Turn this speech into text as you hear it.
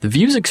The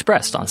views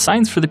expressed on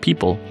Science for the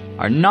People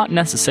are not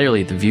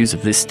necessarily the views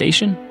of this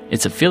station,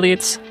 its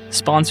affiliates,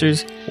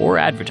 sponsors, or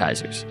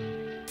advertisers.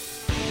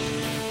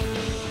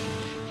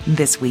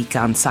 This week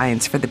on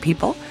Science for the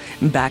People,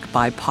 backed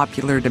by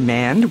popular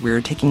demand,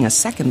 we're taking a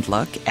second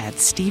look at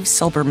Steve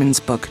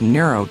Silberman's book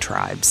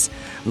Neurotribes,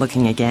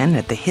 looking again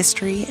at the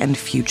history and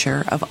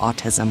future of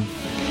autism.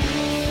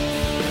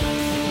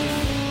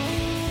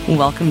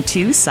 Welcome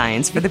to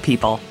Science for the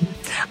People.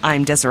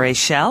 I'm Desiree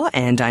Schell,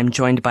 and I'm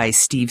joined by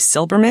Steve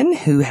Silberman,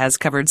 who has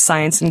covered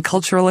science and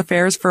cultural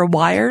affairs for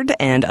Wired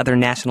and other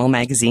national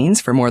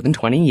magazines for more than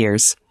 20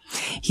 years.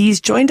 He's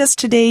joined us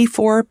today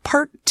for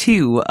part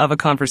 2 of a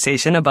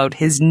conversation about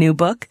his new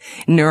book,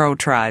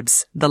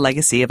 Neurotribes, The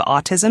Legacy of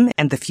Autism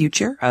and the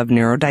Future of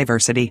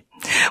Neurodiversity.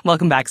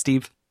 Welcome back,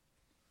 Steve.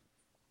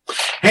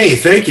 Hey,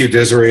 thank you,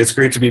 Desiree. It's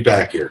great to be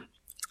back here.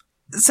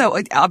 So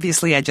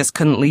obviously I just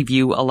couldn't leave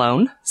you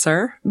alone,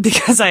 sir,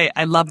 because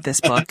I love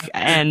this book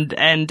and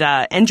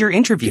your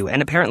interview.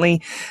 And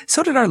apparently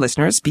so did our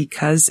listeners,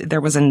 because there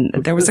was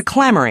a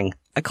clamoring,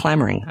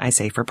 I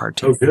say, for part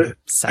 2. Oh, good.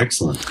 So,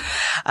 excellent.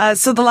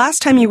 So the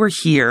last time you were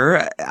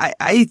here,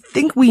 I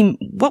think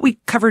what we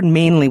covered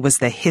mainly was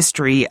the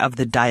history of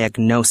the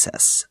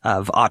diagnosis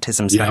of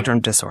autism spectrum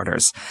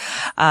disorders.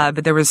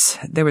 But there was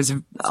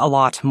a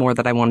lot more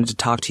that I wanted to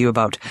talk to you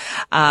about.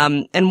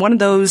 And one of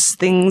those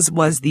things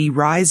was the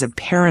rise of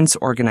parents'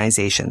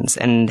 organizations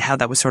and how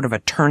that was sort of a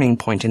turning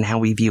point in how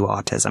we view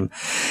autism.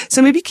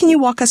 So maybe can you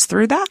walk us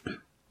through that?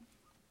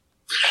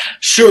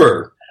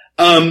 Sure.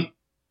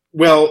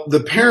 Well,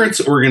 the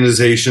parents'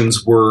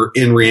 organizations were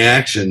in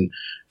reaction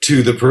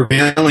to the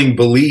prevailing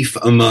belief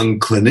among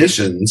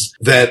clinicians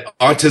that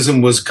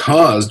autism was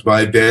caused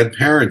by bad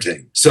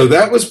parenting. So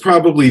that was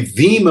probably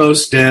the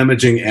most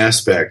damaging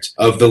aspect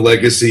of the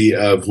legacy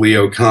of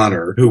Leo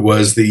Kanner, who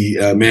was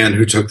the man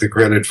who took the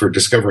credit for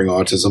discovering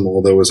autism,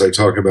 although, as I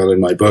talk about in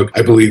my book,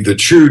 I believe the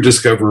true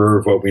discoverer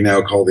of what we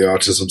now call the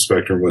autism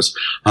spectrum was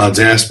Hans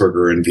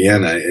Asperger in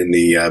Vienna in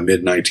the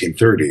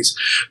mid-1930s.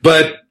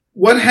 But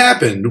what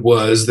happened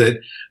was that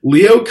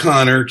Leo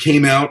Kanner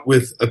came out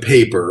with a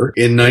paper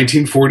in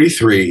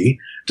 1943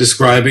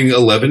 describing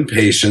 11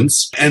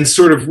 patients and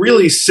sort of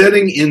really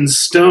setting in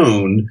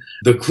stone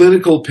the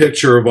clinical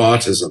picture of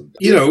autism.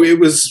 You know, it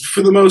was,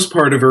 for the most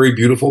part, a very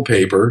beautiful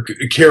paper,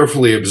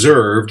 carefully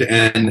observed.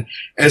 And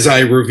as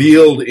I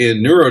revealed in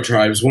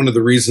Neurotribes, one of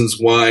the reasons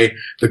why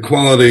the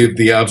quality of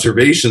the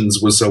observations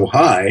was so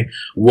high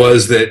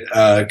was that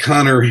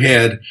Kanner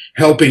had,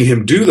 helping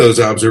him do those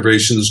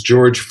observations,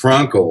 George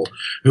Frankl,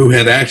 who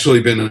had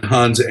actually been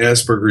Hans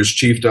Asperger's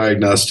chief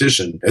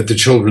diagnostician at the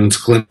Children's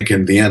Clinic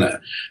in Vienna.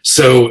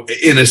 So,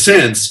 in a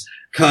sense,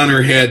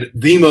 Kanner had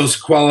the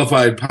most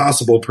qualified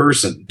possible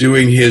person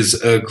doing his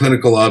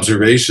clinical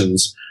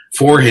observations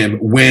for him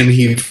when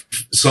he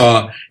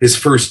saw his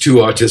first 2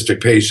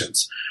 autistic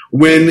patients.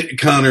 When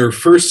Kanner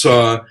first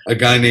saw a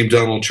guy named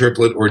Donald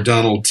Triplett, or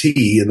Donald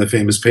T, in the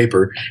famous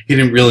paper, he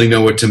didn't really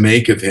know what to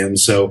make of him,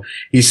 so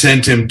he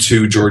sent him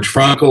to George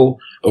Frankl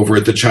over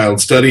at the Child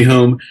Study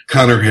Home.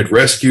 Kanner had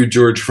rescued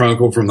George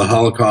Frankl from the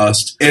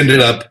Holocaust, ended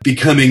up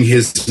becoming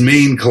his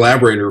main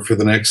collaborator for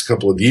the next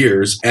couple of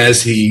years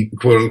as he,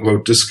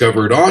 quote-unquote,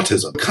 discovered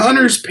autism.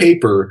 Kanner's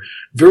paper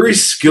very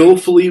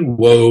skillfully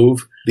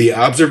wove the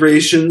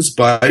observations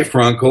by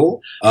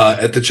Frankl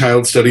at the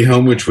Child Study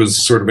Home, which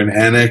was sort of an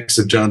annex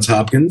at Johns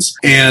Hopkins.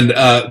 And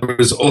there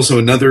was also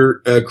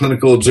another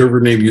clinical observer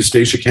named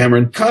Eustacia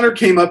Cameron. Kanner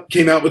came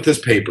out with this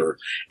paper.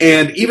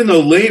 And even though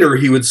later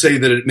he would say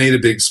that it made a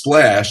big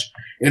splash,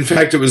 in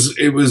fact, it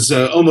was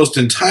almost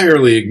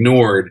entirely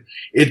ignored.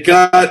 It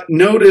got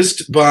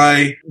noticed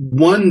by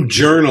one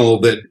journal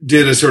that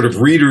did a sort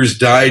of Reader's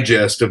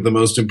Digest of the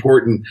most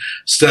important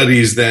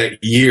studies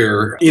that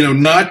year. You know,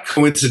 not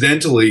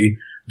coincidentally,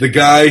 the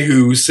guy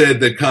who said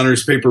that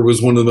Kanner's paper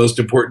was one of the most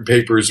important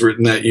papers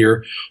written that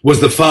year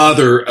was the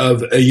father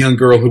of a young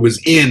girl who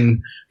was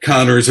in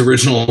Kanner's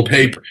original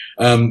paper.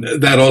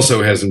 That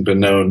also hasn't been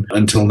known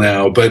until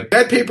now. But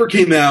that paper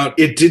came out.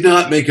 It did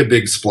not make a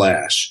big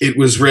splash. It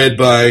was read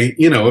by,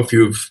 a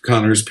few of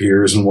Kanner's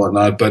peers and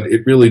whatnot, but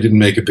it really didn't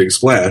make a big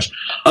splash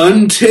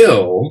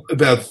until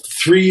about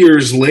 3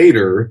 years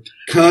later.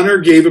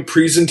 Kanner gave a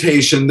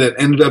presentation that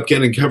ended up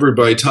getting covered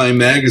by Time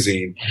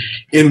magazine,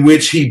 in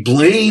which he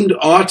blamed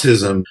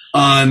autism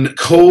on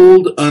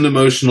cold,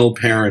 unemotional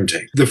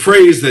parenting. The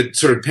phrase that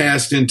sort of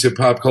passed into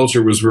pop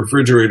culture was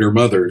refrigerator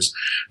mothers,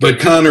 but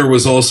Kanner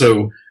was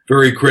also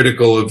very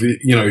critical of,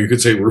 you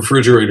could say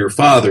refrigerator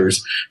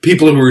fathers,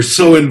 people who were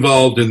so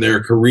involved in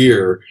their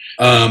career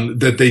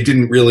that they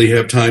didn't really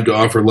have time to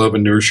offer love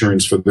and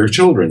nurturance for their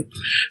children.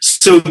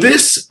 So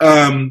this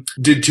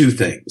did 2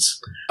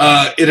 things.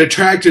 It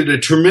attracted a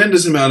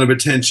tremendous amount of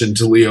attention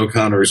to Leo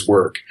Kanner's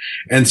work.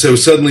 And so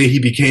suddenly he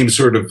became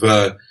sort of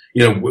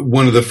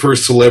one of the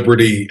first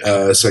celebrity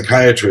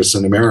psychiatrists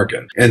in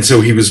America. And so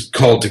he was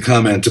called to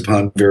comment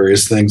upon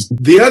various things.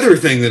 The other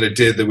thing that it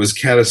did that was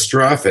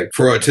catastrophic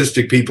for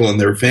autistic people and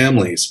their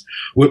families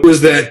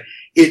was that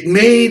it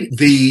made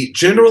the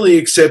generally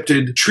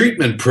accepted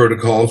treatment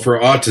protocol for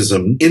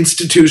autism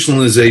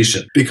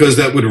institutionalization, because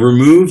that would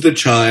remove the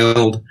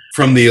child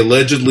from the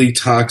allegedly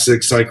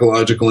toxic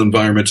psychological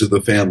environment of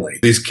the family.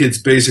 These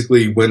kids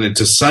basically went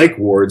into psych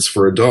wards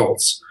for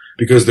adults,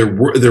 because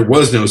there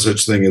was no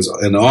such thing as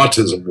an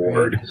autism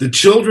ward. The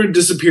children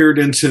disappeared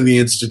into the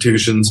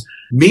institutions.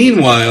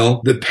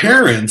 Meanwhile, the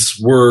parents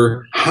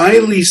were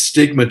highly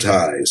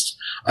stigmatized.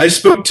 I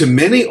spoke to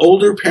many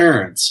older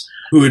parents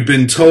who had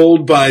been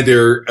told by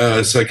their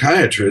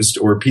psychiatrist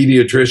or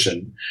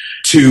pediatrician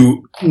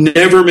to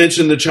never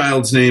mention the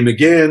child's name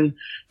again,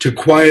 to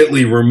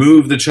quietly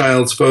remove the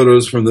child's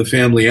photos from the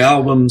family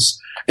albums,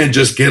 and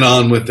just get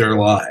on with their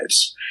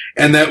lives.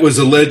 And that was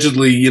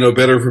allegedly,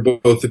 better for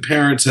both the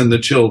parents and the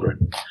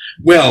children.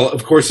 Well,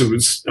 of course, it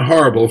was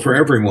horrible for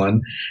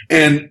everyone.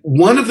 And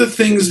one of the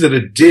things that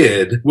it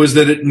did was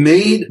that it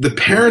made the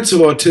parents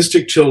of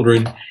autistic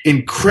children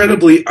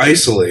incredibly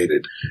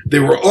isolated. They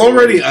were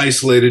already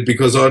isolated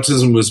because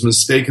autism was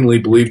mistakenly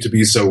believed to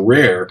be so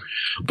rare,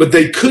 but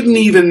they couldn't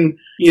even,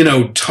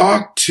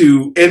 talk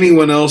to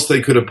anyone else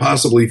they could have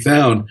possibly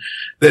found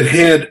that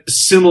had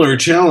similar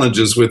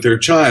challenges with their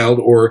child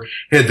or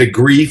had the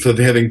grief of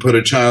having put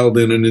a child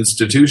in an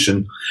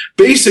institution.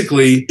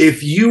 Basically,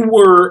 if you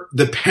were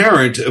the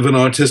parent of an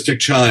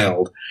autistic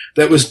child,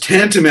 that was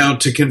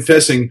tantamount to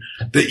confessing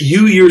that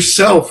you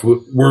yourself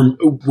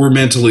were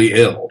mentally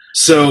ill.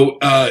 So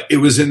it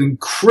was an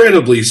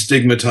incredibly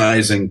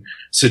stigmatizing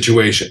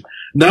situation.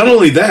 Not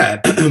only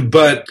that,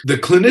 but the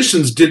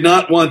clinicians did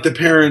not want the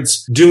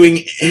parents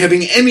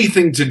having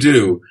anything to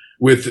do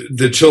with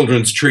the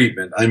children's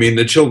treatment. I mean,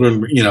 the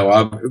children,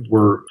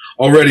 were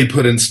already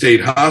put in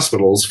state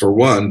hospitals for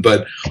one,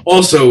 but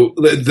also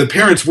the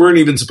parents weren't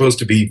even supposed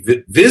to be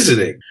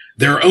visiting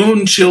their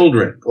own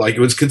children. Like,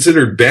 it was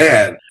considered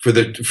bad for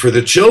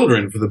the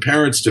children, for the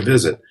parents to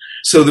visit.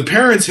 So the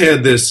parents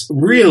had this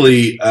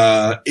really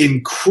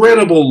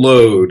incredible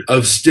load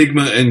of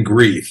stigma and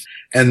grief.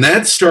 And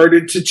that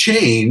started to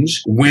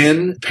change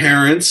when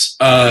parents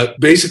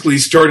basically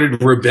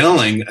started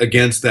rebelling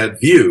against that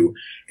view.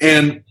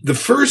 And the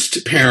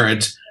first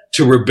parent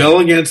to rebel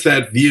against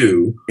that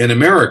view in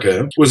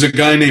America was a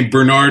guy named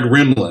Bernard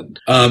Rimland.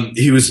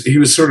 He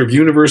was sort of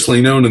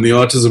universally known in the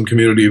autism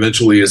community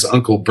eventually as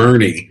Uncle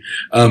Bernie.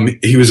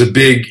 He was a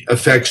big,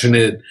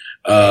 affectionate,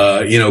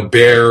 Jewish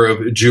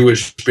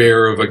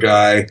bear of a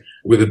guy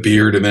with a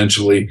beard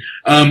eventually.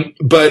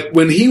 But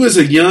when he was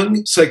a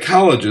young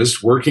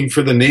psychologist working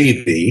for the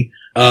Navy,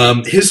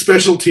 his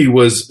specialty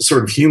was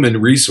sort of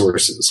human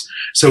resources.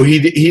 So he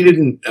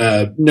didn't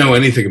know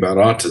anything about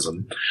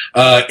autism.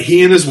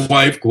 He and his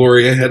wife,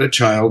 Gloria, had a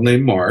child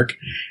named Mark.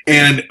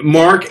 And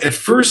Mark at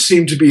first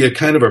seemed to be a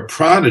kind of a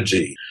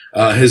prodigy.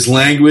 His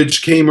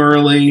language came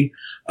early.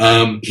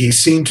 He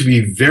seemed to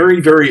be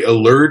very, very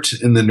alert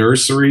in the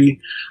nursery.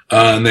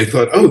 And they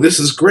thought, oh, this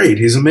is great.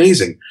 He's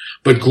amazing.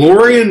 But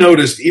Gloria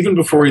noticed, even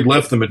before he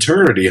left the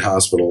maternity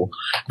hospital,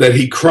 that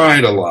he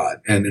cried a lot.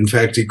 And in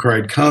fact, he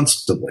cried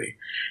constantly.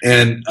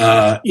 And,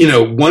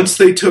 once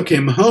they took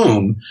him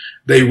home,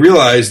 they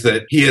realized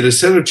that he had a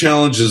set of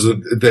challenges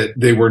that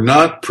they were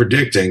not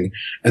predicting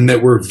and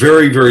that were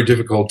very, very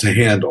difficult to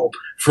handle.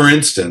 For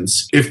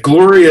instance, if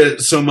Gloria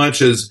so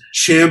much as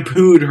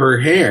shampooed her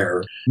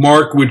hair,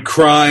 Mark would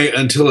cry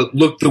until it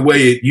looked the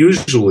way it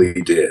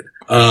usually did.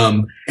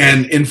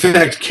 And in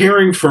fact,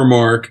 caring for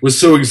Mark was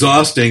so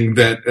exhausting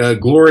that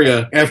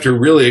Gloria, after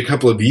really a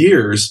couple of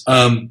years,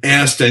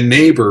 asked a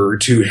neighbor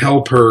to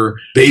help her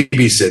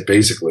babysit,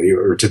 basically,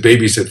 or to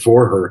babysit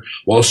for her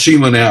while she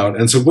went out.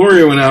 And so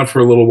Gloria went out for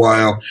a little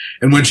while.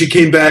 And when she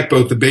came back,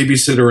 both the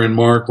babysitter and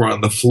Mark were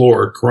on the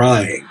floor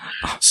crying.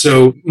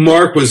 So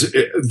Mark was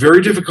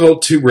very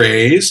difficult to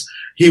raise.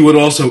 He would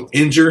also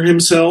injure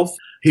himself.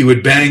 He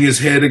would bang his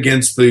head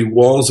against the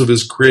walls of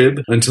his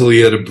crib until he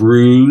had a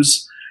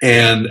bruise.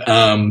 And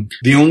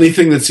the only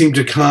thing that seemed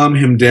to calm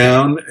him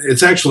down,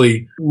 it's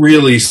actually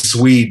really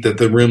sweet that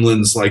the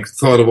Rimlands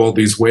thought of all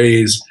these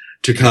ways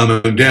to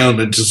calm him down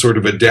and to sort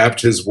of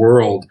adapt his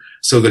world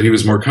so that he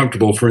was more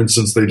comfortable. For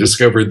instance, they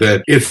discovered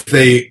that if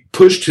they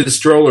pushed his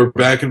stroller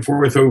back and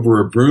forth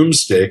over a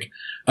broomstick,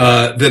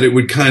 that it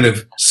would kind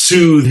of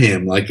soothe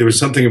him. Like there was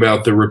something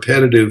about the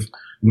repetitive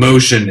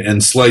motion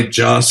and slight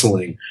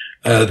jostling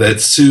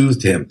that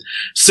soothed him.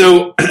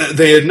 So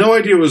they had no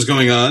idea what was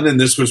going on, and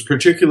this was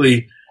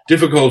particularly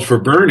difficult for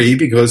Bernie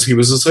because he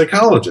was a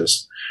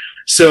psychologist.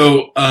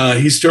 So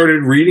he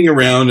started reading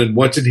around, and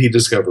what did he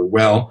discover?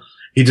 Well,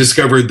 he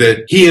discovered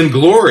that he and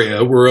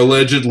Gloria were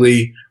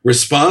allegedly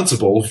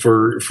responsible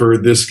for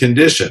this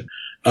condition.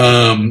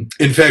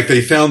 In fact,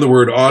 they found the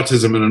word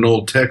autism in an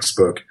old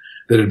textbook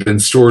that had been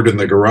stored in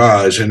the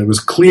garage, and it was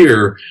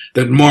clear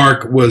that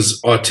Mark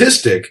was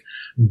autistic,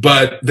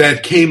 but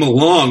that came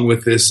along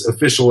with this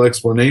official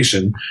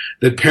explanation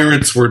that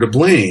parents were to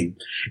blame.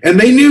 And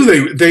they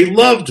knew they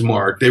loved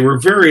Mark. They were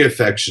very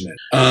affectionate.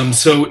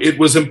 So it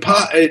was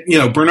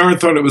Bernard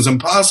thought it was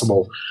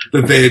impossible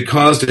that they had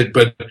caused it.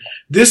 But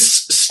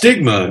this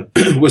stigma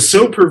was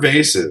so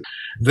pervasive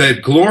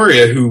that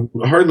Gloria, who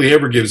hardly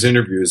ever gives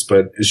interviews,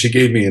 but she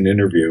gave me an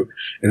interview,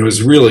 and it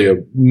was really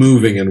a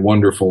moving and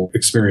wonderful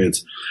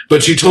experience.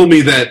 But she told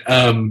me that,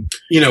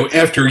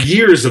 after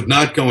years of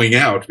not going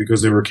out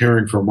because they were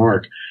caring for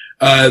Mark,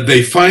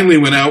 they finally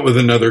went out with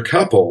another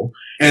couple,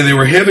 and they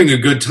were having a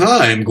good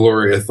time,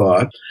 Gloria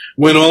thought,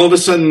 when all of a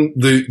sudden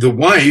the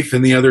wife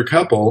and the other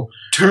couple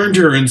turned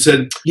to her and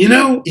said,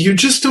 you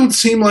just don't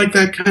seem like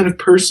that kind of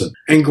person.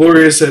 And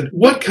Gloria said,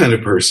 what kind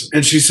of person?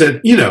 And she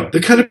said,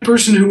 the kind of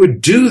person who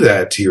would do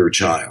that to your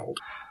child.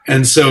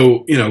 And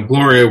so,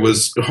 Gloria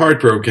was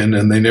heartbroken,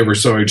 and they never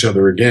saw each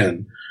other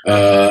again.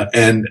 So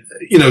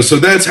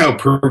that's how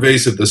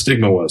pervasive the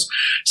stigma was.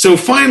 So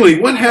finally,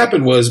 what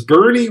happened was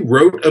Bernie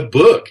wrote a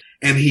book,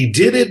 and he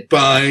did it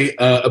by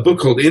a book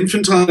called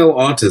Infantile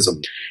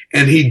Autism.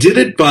 And he did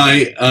it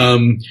by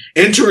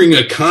entering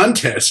a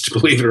contest,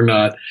 believe it or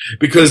not,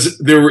 because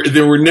there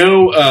were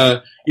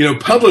no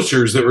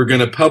publishers that were going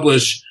to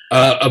publish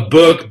a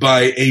book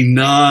by a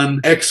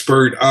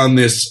non-expert on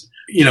this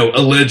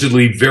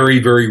allegedly very,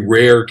 very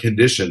rare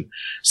condition.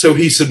 So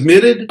he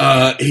submitted,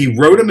 he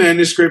wrote a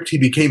manuscript. He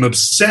became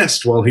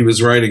obsessed while he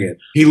was writing it.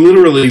 He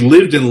literally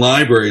lived in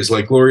libraries.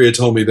 Like Gloria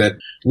told me that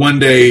one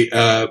day,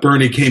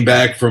 Bernie came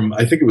back from,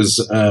 I think it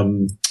was,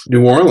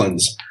 New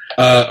Orleans,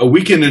 a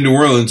weekend in New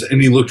Orleans,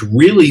 and he looked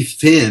really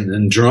thin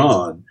and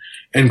drawn.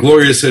 And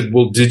Gloria said,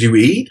 well, did you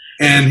eat?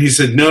 And he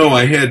said, no,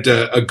 I had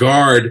a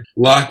guard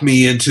lock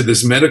me into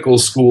this medical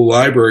school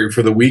library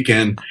for the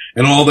weekend,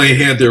 and all they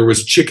had there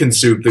was chicken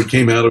soup that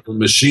came out of a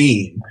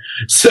machine.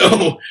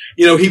 So,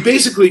 he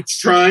basically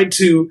tried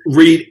to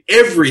read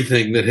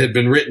everything that had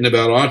been written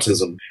about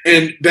autism.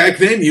 And back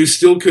then, you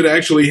still could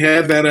actually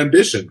have that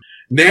ambition.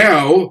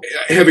 Now,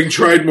 having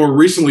tried more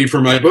recently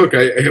for my book,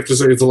 I have to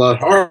say it's a lot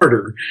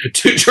harder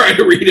to try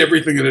to read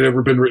everything that had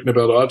ever been written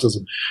about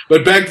autism.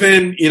 But back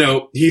then,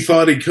 he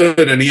thought he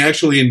could, and he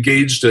actually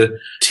engaged a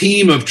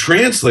team of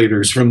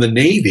translators from the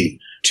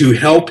Navy to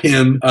help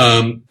him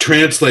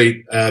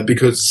translate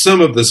because some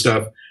of the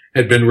stuff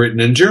had been written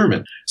in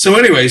German. So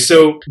anyway,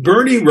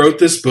 Bernie wrote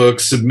this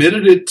book,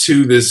 submitted it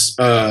to this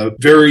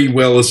very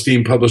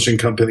well-esteemed publishing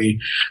company.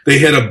 They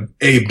had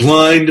a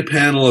blind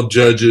panel of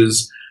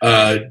judges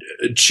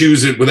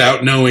choose it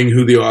without knowing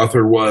who the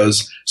author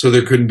was, so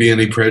there couldn't be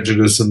any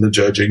prejudice in the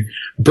judging.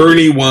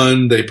 Bernie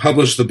won. They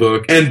published the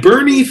book, and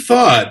Bernie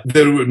thought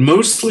that it would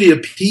mostly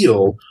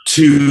appeal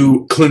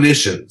to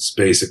clinicians,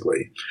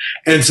 basically.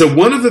 And so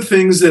one of the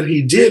things that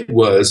he did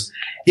was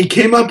he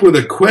came up with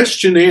a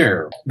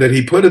questionnaire that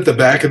he put at the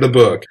back of the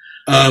book.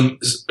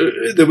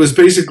 That was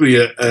basically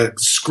a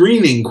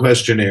screening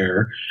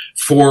questionnaire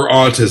for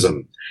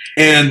autism.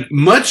 And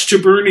much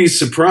to Bernie's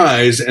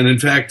surprise, and in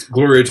fact,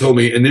 Gloria told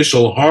me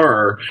initial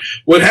horror,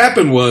 what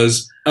happened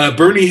was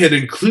Bernie had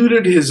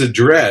included his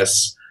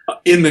address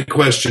in the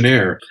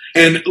questionnaire.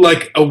 And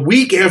like a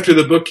week after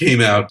the book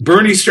came out,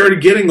 Bernie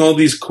started getting all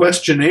these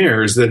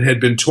questionnaires that had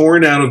been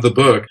torn out of the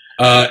book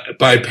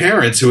by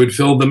parents who had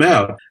filled them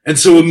out. And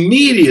so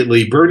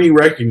immediately Bernie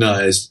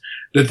recognized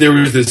that there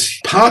was this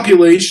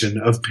population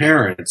of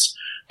parents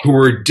who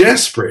were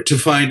desperate to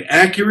find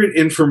accurate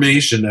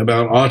information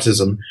about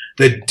autism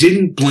that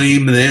didn't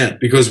blame them.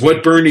 Because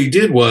what Bernie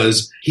did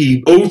was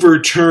he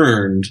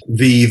overturned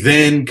the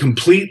then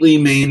completely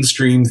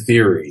mainstream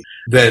theory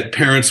that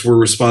parents were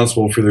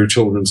responsible for their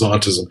children's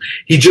autism.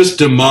 He just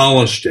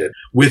demolished it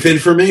with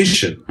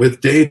information,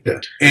 with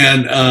data.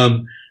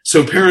 And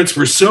so parents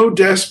were so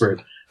desperate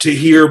to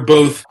hear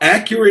both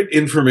accurate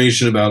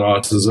information about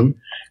autism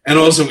and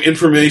also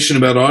information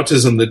about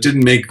autism that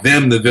didn't make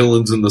them the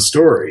villains in the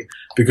story,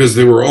 because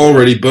there were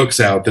already books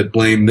out that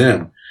blamed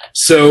them.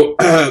 So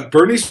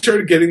Bernie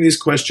started getting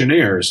these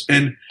questionnaires,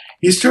 and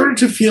he started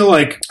to feel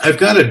like, I've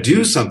got to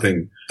do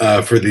something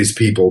for these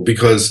people,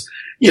 because,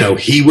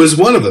 he was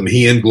one of them.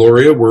 He and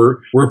Gloria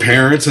were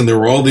parents, and there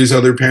were all these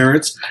other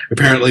parents.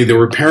 Apparently, there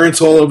were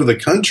parents all over the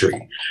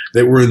country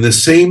that were in the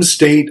same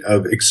state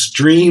of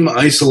extreme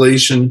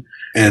isolation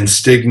and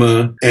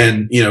stigma,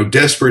 and,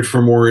 desperate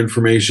for more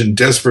information,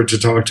 desperate to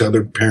talk to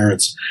other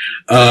parents.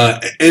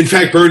 In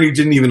fact, Bernie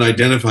didn't even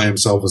identify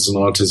himself as an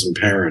autism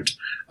parent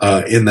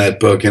in that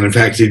book. And in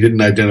fact, he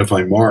didn't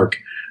identify Mark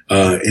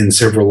in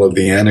several of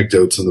the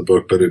anecdotes in the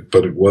book, but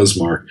it was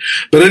Mark.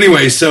 But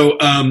anyway, so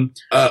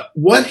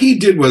what he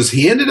did was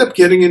he ended up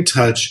getting in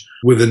touch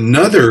with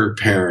another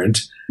parent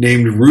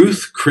named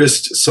Ruth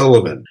Christ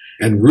Sullivan.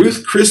 And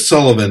Ruth Christ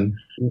Sullivan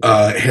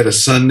had a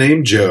son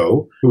named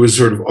Joe, who was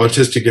sort of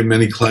autistic in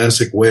many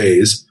classic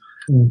ways.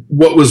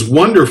 What was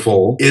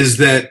wonderful is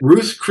that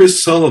Ruth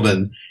Christ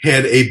Sullivan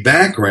had a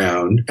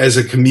background as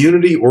a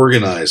community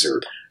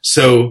organizer.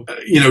 So,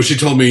 she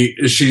told me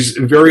she's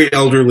very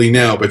elderly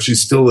now, but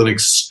she's still an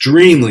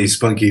extremely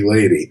spunky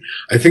lady.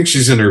 I think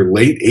she's in her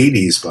late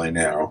 80s by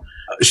now.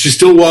 She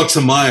still walks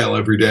a mile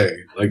every day.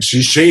 Like,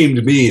 she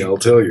shamed me, I'll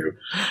tell you.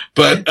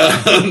 But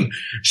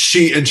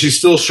she's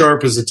still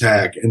sharp as a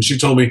tack. And she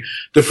told me,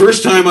 the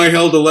first time I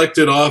held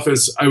elected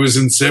office, I was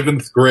in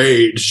 7th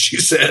grade, she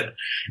said.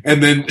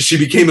 And then she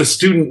became a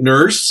student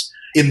nurse.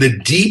 in the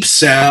deep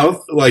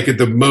South, like at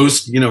the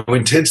most,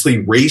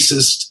 intensely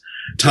racist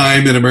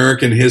time in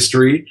American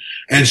history.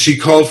 And she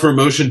called for a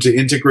motion to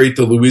integrate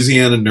the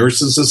Louisiana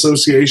Nurses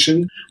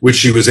Association, which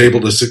she was able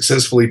to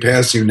successfully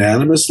pass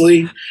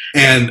unanimously.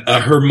 And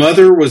her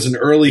mother was an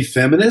early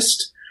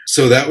feminist,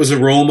 so that was a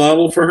role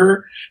model for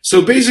her.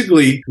 So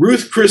basically,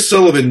 Ruth Chris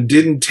Sullivan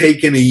didn't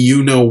take any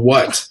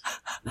you-know-what,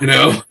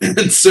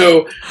 And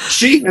so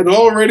she had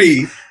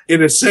already,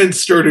 in a sense,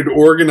 started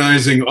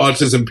organizing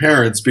autism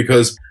parents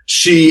because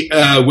she,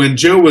 when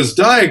Joe was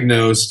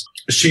diagnosed,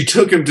 she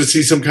took him to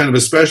see some kind of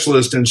a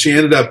specialist, and she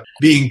ended up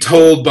being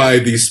told by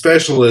the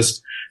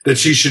specialist that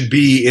she should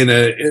be in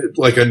a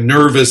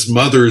nervous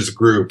mothers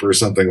group or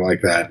something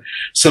like that.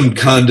 Some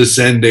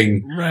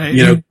condescending,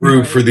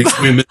 group for these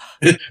women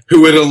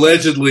who had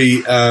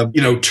allegedly,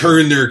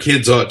 turned their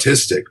kids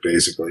autistic,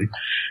 basically.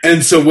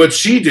 And so what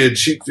she did,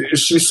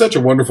 she's such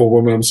a wonderful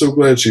woman. I'm so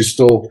glad she's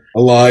still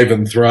alive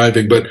and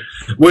thriving. But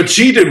what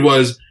she did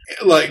was,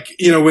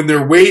 when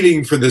they're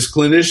waiting for this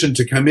clinician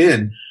to come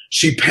in,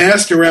 she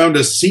passed around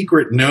a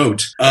secret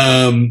note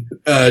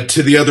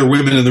to the other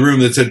women in the room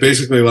that said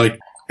basically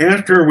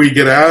after we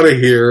get out of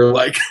here,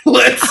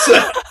 let's,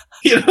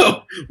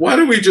 why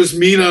don't we just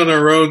meet on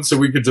our own so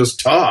we could just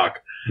talk,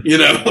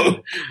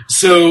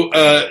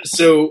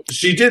 So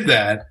she did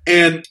that.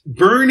 And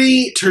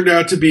Bernie turned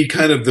out to be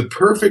kind of the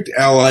perfect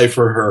ally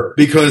for her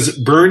because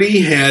Bernie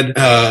had,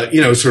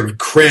 sort of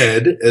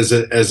cred as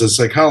a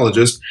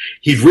psychologist.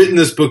 He'd written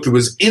this book that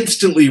was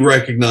instantly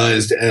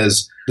recognized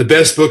as the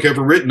best book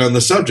ever written on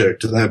the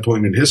subject to that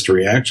point in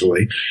history,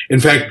 actually.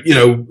 In fact,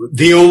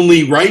 the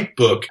only right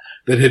book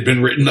that had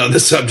been written on the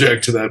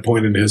subject to that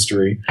point in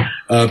history,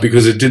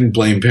 because it didn't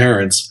blame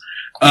parents.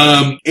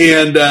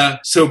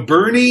 So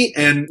Bernie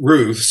and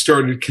Ruth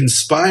started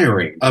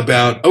conspiring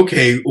about,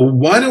 okay, well,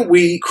 why don't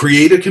we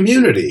create a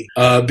community?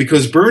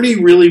 Because Bernie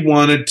really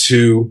wanted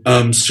to,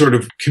 sort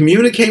of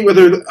communicate with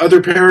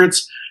other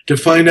parents to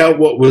find out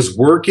what was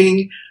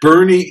working.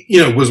 Bernie,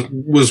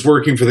 was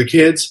working for the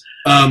kids.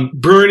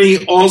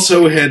 Bernie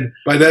also had,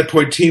 by that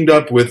point, teamed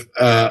up with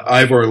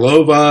Ivar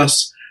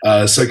Lovaas,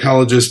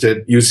 psychologist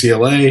at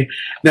UCLA.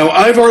 Now,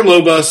 Ivar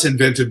Lovaas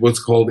invented what's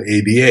called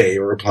ABA,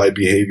 or Applied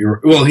Behavior.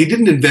 Well, he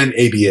didn't invent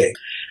ABA.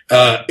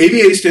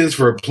 ABA stands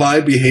for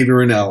Applied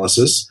Behavior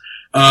Analysis.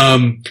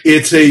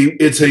 It's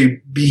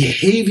a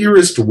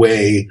behaviorist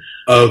way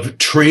of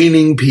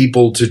training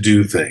people to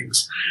do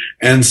things.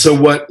 And so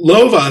what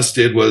Lovaas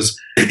did was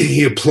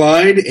he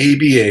applied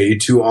ABA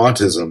to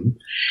autism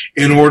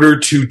in order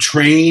to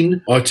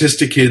train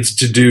autistic kids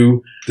to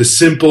do the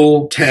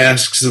simple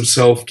tasks of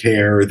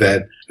self-care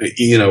that,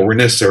 were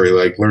necessary,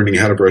 like learning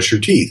how to brush your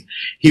teeth.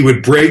 He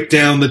would break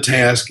down the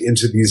task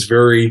into these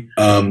very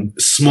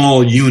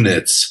small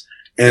units,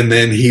 and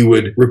then he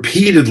would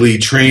repeatedly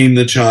train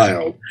the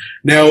child.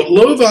 Now,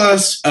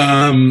 Lovaas,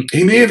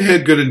 he may have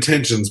had good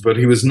intentions, but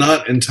he was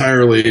not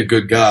entirely a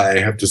good guy, I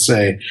have to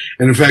say.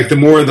 And in fact, the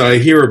more that I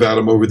hear about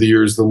him over the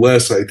years, the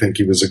less I think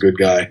he was a good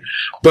guy.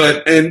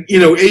 But,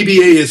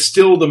 ABA is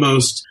still the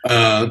most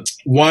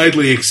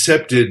widely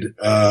accepted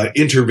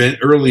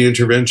early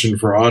intervention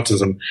for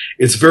autism.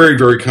 It's very,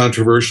 very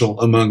controversial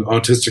among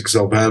autistic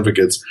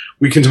self-advocates.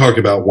 We can talk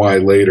about why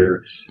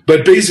later.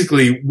 But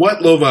basically, what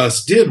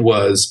Lovaas did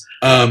was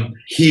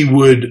he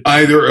would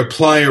either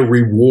apply a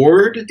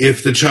reward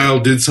if the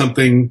child did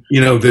something,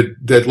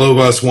 that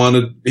Lovaas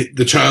wanted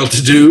the child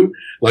to do,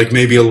 like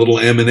maybe a little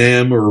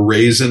M&M or a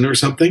raisin or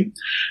something.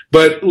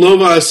 But where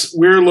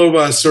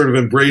Lovaas sort of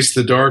embraced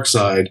the dark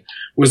side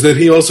was that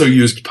he also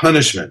used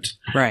punishment.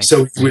 Right.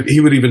 So he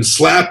would even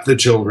slap the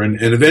children,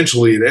 and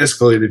eventually it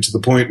escalated to the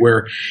point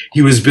where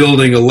he was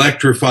building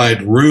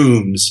electrified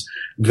rooms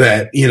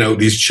that,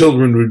 these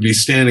children would be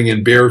standing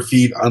in bare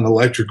feet on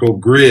electrical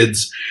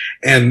grids.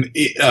 And,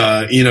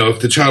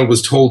 if the child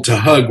was told to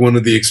hug one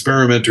of the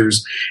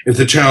experimenters, if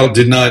the child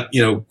did not,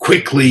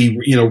 quickly,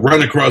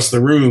 run across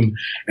the room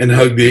and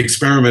hug the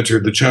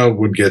experimenter, the child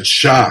would get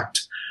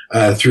shocked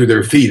through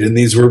their feet. And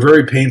these were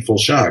very painful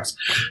shocks.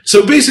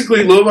 So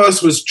basically,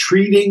 Lovaas was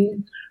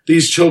treating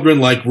these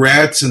children like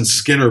rats in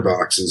Skinner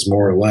boxes,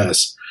 more or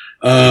less.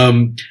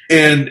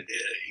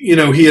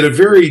 He had a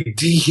very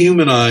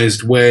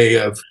dehumanized way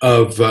of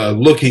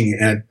looking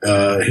at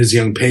his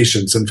young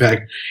patients. In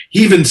fact,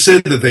 he even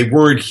said that they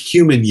weren't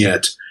human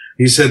yet.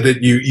 He said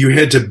that you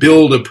had to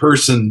build a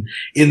person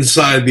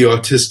inside the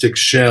autistic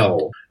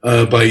shell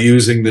by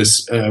using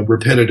this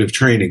repetitive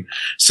training.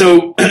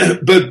 So,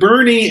 but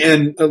Bernie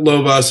and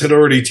Lovaas had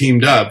already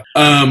teamed up.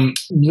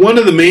 One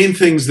of the main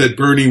things that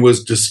Bernie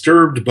was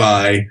disturbed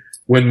by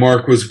when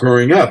Mark was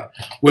growing up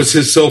was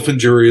his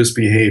self-injurious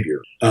behavior,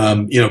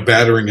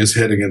 battering his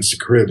head against a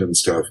crib and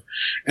stuff.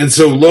 And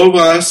so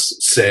Lovaas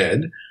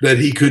said that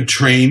he could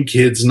train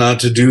kids not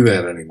to do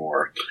that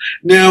anymore.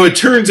 Now, it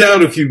turns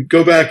out if you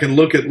go back and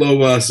look at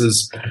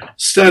Lovaas's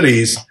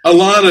studies, a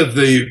lot of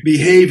the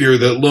behavior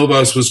that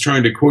Lovaas was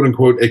trying to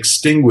quote-unquote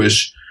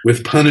extinguish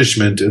with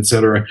punishment,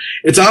 etc.,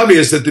 it's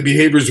obvious that the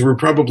behaviors were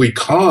probably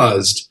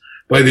caused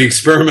by the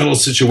experimental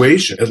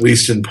situation, at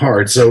least in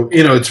part. So,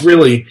 it's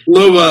really,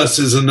 Lovaas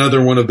is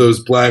another one of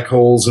those black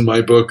holes in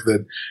my book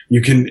that you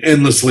can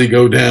endlessly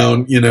go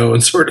down,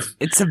 and sort of.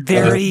 It's a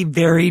very,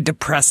 very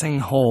depressing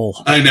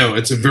hole. I know.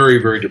 It's a very,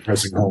 very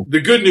depressing hole.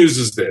 The good news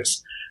is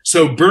this.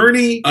 So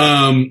Bernie,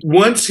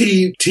 once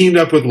he teamed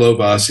up with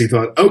Lovaas, he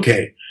thought,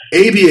 okay,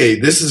 ABA,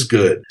 this is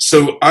good.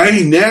 So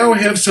I now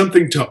have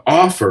something to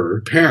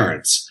offer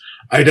parents.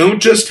 I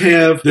don't just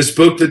have this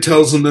book that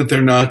tells them that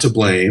they're not to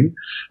blame.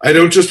 I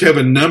don't just have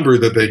a number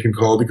that they can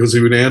call, because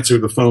he would answer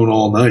the phone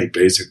all night,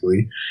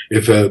 basically.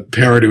 If a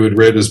parent who had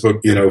read his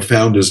book,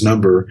 found his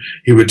number,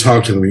 he would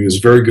talk to them. He was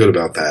very good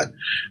about that.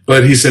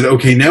 But he said,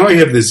 okay, now I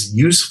have this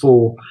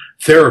useful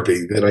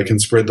therapy that I can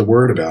spread the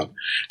word about.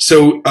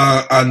 So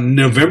on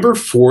November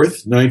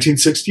 4th,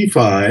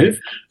 1965,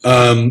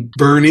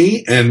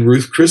 Bernie and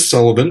Ruth Chris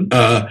Sullivan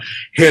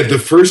had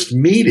the first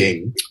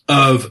meeting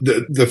of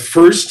the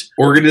first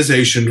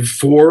organization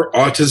for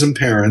autism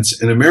parents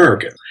in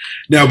America.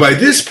 Now, by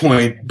this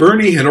point,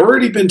 Bernie had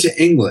already been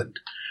to England,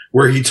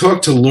 where he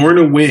talked to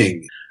Lorna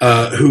Wing,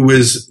 who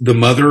was the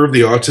mother of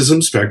the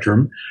autism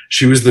spectrum.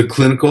 She was the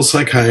clinical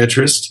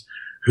psychiatrist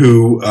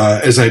who,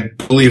 as I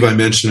believe I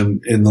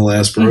mentioned in the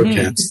last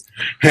broadcast,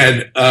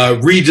 had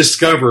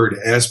rediscovered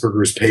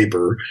Asperger's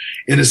paper,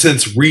 in a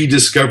sense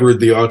rediscovered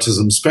the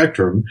autism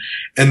spectrum,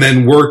 and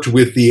then worked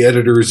with the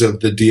editors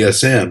of the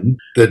DSM,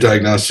 the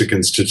Diagnostic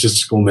and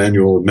Statistical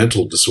Manual of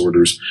Mental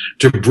Disorders,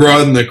 to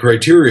broaden the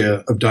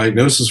criteria of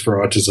diagnosis for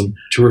autism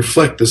to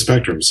reflect the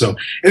spectrum. So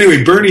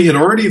anyway, Bernie had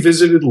already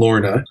visited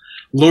Lorna.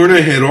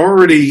 Lorna had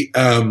already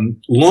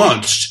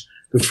launched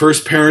the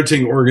first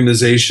parenting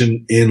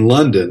organization in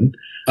London.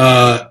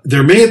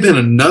 There may have been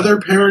another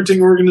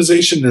parenting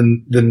organization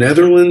in the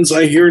Netherlands,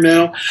 I hear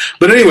now.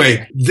 But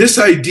anyway, this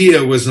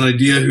idea was an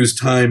idea whose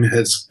time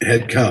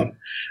had come.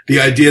 The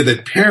idea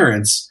that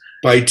parents,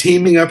 by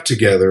teaming up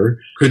together,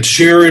 could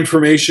share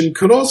information,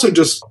 could also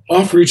just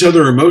offer each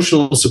other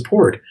emotional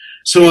support.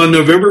 So on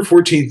November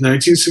 14th,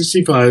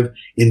 1965,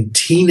 in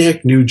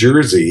Teaneck, New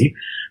Jersey,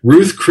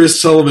 Ruth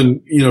Chris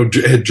Sullivan,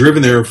 had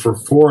driven there for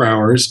 4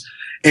 hours,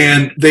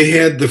 and they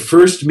had the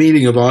first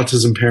meeting of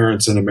autism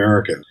parents in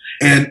America.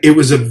 And it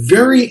was a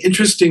very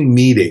interesting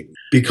meeting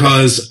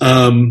because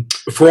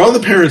for all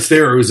the parents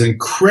there, it was an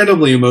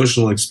incredibly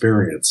emotional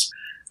experience.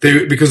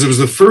 Because it was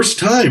the first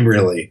time,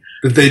 really,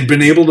 that they'd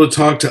been able to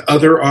talk to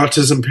other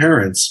autism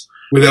parents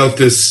without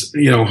this,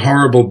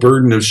 horrible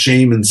burden of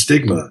shame and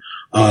stigma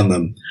on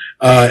them.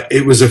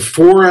 It was a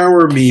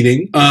 4-hour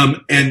meeting,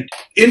 and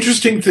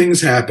interesting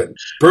things happened.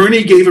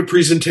 Bernie gave a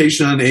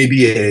presentation on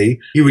ABA.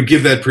 He would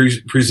give that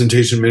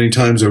presentation many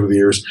times over the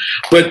years.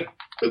 But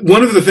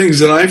one of the things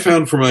that I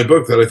found for my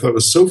book that I thought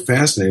was so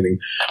fascinating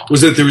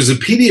was that there was a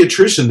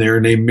pediatrician there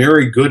named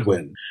Mary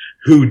Goodwin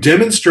who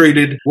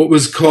demonstrated what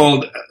was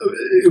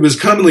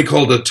commonly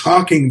called a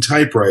talking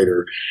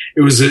typewriter.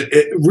 It was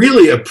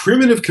really a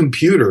primitive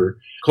computer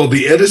called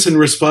the Edison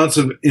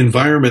Responsive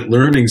Environment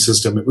Learning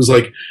System. It was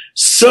like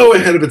so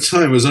ahead of its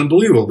time. It was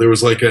unbelievable. There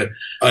was like a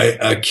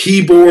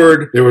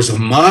keyboard. There was a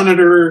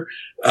monitor.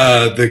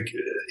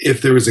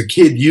 If there was a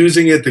kid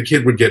using it, the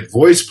kid would get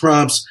voice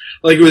prompts.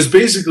 Like it was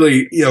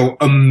basically,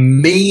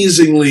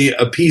 amazingly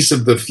a piece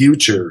of the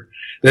future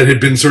that had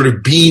been sort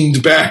of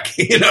beamed back,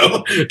 to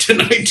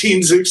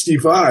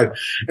 1965.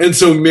 And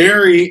so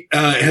Mary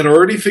had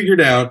already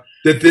figured out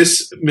that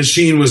this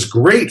machine was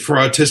great for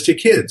autistic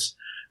kids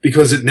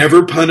because it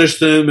never punished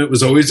them. It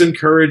was always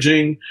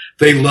encouraging.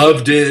 They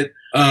loved it.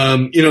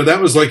 That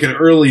was like an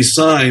early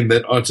sign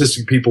that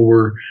autistic people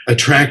were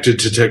attracted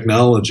to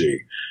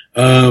technology.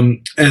 So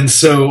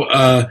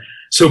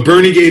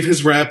Bernie gave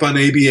his rap on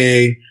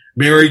ABA.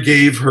 Mary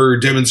gave her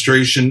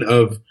demonstration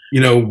of,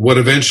 what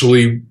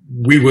eventually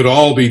we would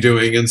all be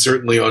doing, and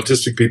certainly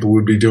autistic people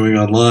would be doing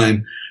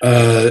online,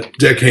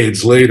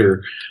 decades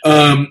later.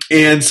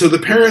 And so the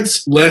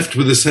parents left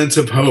with a sense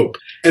of hope.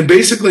 And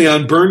basically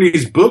on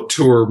Bernie's book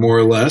tour, more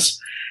or less,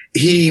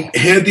 he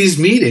had these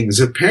meetings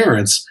of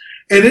parents,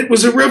 and it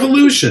was a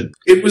revolution.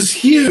 It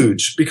was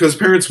huge because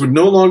parents would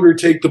no longer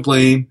take the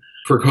blame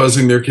for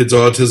causing their kids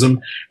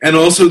autism, and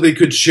also they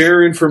could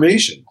share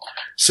information.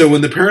 So when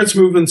the parents'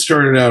 movement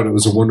started out, it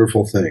was a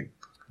wonderful thing.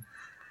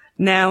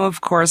 Now, of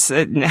course,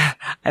 I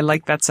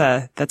like that's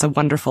a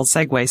wonderful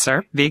segue,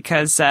 sir,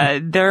 because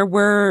it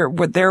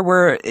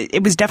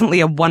was definitely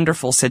a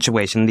wonderful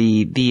situation.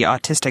 The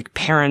autistic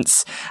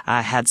parents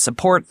had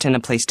support and a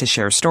place to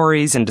share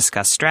stories and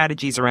discuss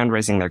strategies around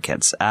raising their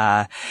kids.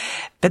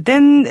 But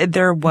then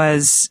there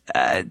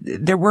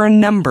were a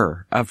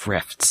number of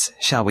rifts,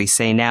 shall we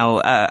say.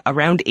 Now,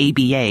 around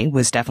ABA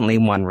was definitely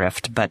one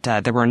rift, but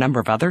there were a number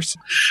of others.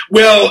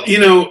 Well,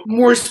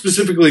 more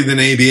specifically than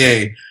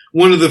ABA,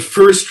 one of the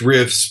first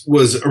rifts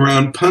was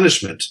around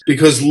punishment,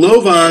 because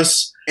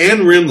Lovaas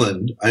and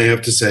Rimland, I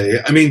have to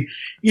say,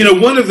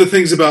 one of the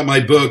things about my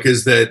book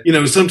is that,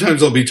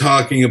 sometimes I'll be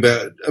talking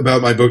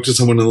about my book to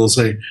someone and they'll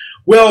say,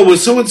 well,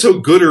 was so-and-so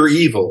good or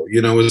evil?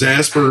 Was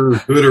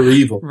Asper good or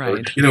evil?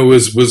 Right. Or,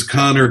 was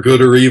Connor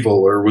good or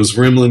evil? Or was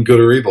Rimland good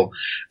or evil?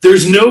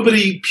 There's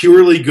nobody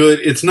purely good.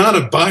 It's not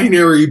a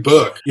binary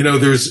book.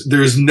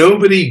 There's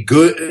nobody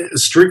good,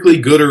 strictly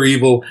good or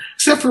evil,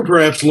 except for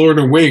perhaps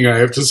Lorna Wing, I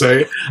have to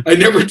say. I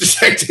never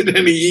detected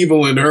any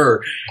evil in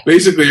her.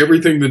 Basically,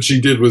 everything that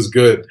she did was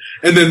good.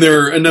 And then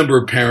there are a number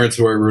of parents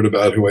who I wrote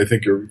about who I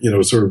think are,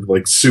 sort of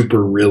like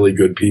super really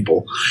good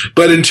people.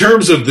 But in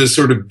terms of this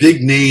sort of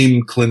big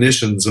name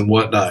clinicians and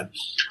whatnot,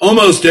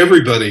 almost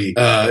everybody,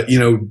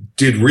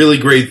 did really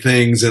great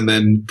things and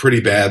then pretty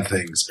bad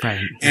things.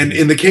 Right. And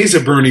in the case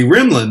of Bernie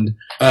Rimland,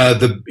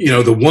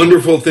 the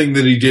wonderful thing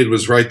that he did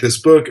was write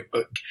this book,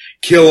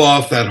 kill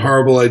off that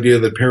horrible idea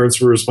that parents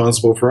were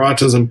responsible for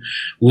autism,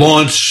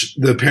 launch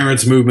the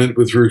parents movement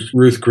with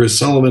Ruth Chris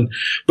Sullivan.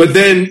 But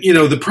then,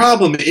 the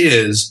problem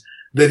is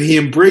that he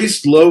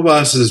embraced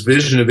Lovaas's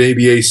vision of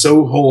ABA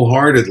so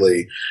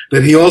wholeheartedly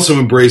that he also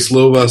embraced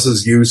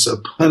Lovaas's use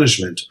of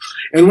punishment.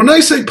 And when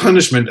I say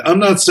punishment, I'm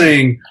not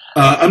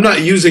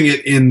using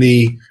it in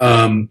the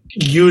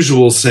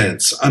usual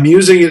sense. I'm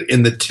using it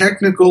in the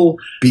technical,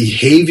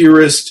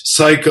 behaviorist,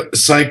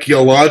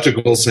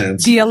 psychological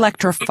sense. The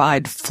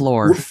electrified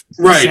floor.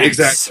 Right, sense.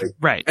 exactly.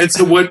 Right. And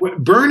so what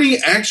Bernie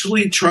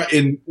actually tried,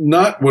 in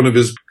not one of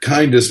his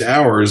kindest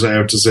hours, I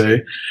have to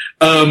say,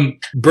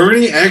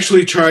 Bernie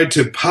actually tried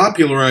to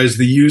popularize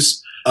the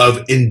use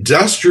of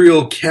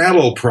industrial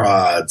cattle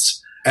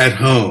prods at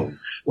home.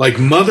 Like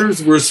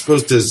mothers were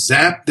supposed to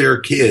zap their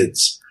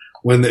kids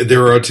when they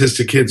were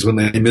autistic kids when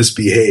they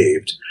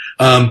misbehaved.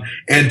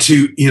 And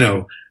to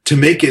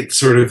make it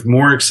sort of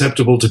more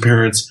acceptable to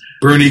parents,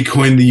 Bernie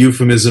coined the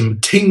euphemism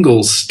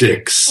tingle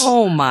sticks.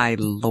 Oh my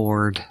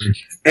Lord.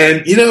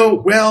 And,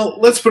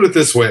 let's put it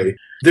this way.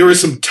 There were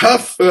some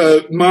tough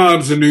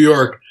moms in New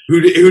York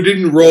who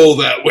didn't roll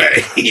that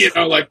way.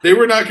 They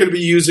were not going to be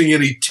using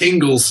any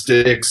tingle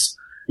sticks,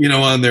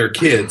 on their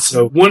kids.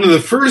 So one of the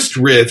first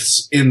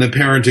riffs in the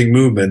parenting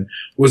movement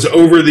was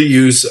over the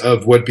use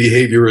of what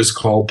behaviorists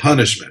call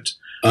punishment.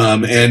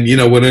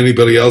 And what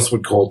anybody else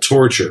would call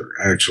torture,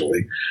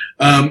 actually.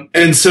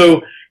 And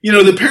so,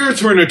 the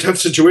parents were in a tough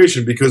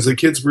situation because the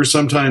kids were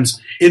sometimes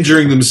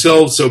injuring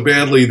themselves so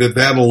badly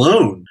that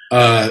alone,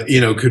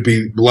 could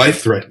be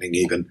life-threatening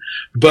even.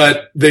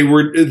 But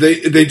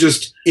they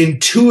just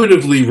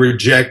intuitively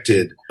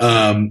rejected,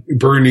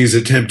 Bernie's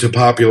attempt to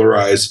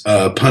popularize,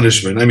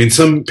 punishment. I mean,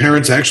 some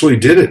parents actually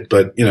did it,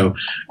 but,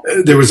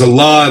 there was a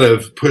lot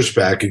of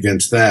pushback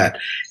against that.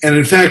 And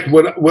in fact,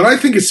 what I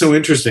think is so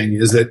interesting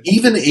is that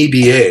even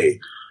ABA,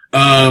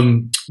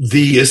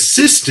 the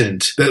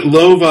assistant that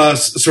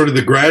Lovaas, sort of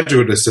the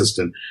graduate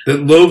assistant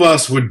that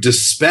Lovaas would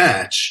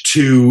dispatch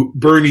to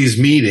Bernie's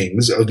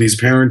meetings of these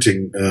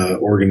parenting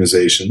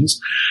organizations,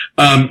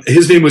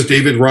 his name was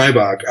David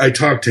Rybach. I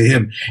talked to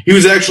him. He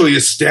was actually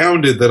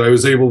astounded that I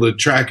was able to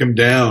track him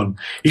down.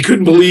 He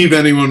couldn't believe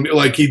anyone,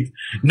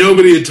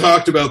 nobody had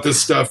talked about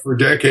this stuff for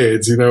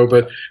decades,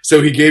 but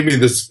so he gave me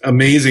this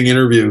amazing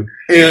interview.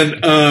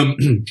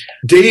 And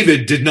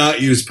David did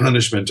not use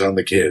punishment on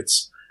the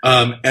kids.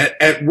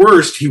 At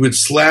worst, he would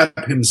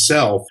slap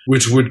himself,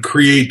 which would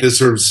create this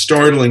sort of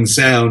startling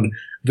sound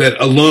that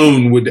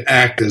alone would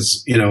act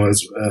as,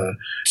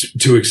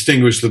 to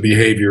extinguish the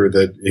behavior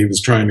that he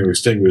was trying to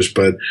extinguish.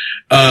 But,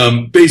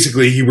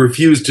 basically he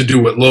refused to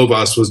do what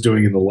Lovaas was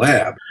doing in the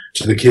lab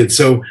to the kids.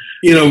 So,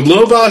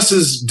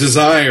 Lovaas's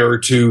desire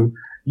to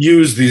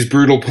use these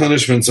brutal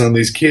punishments on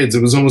these kids,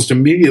 it was almost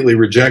immediately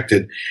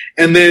rejected.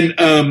 And then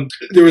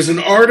there was an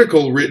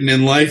article written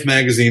in Life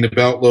magazine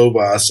about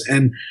Lovaas,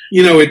 and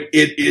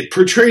it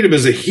portrayed him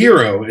as a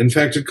hero. In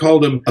fact, it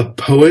called him a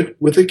poet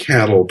with a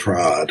cattle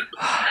prod.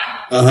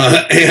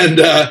 And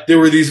there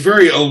were these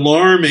very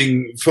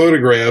alarming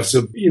photographs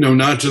of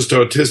not just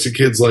autistic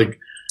kids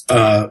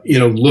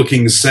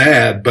looking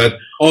sad, but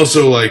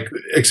also like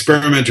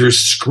experimenters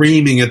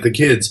screaming at the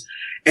kids.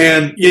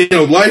 And,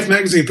 Life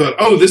magazine thought,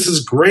 oh, this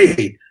is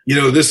great.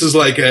 This is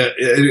like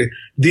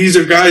these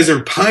guys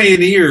are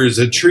pioneers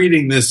at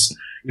treating this,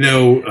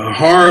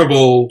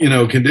 horrible,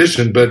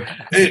 condition. But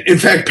in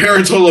fact,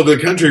 parents all over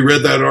the country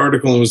read that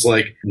article and was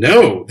like,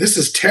 no, this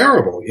is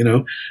terrible,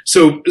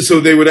 So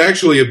they would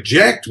actually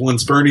object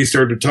once Bernie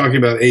started talking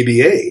about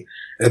ABA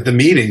at the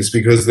meetings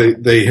because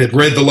they had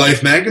read the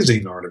Life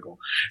magazine article.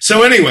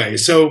 So anyway,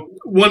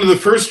 one of the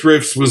first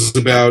riffs was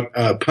about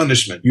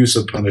punishment, use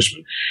of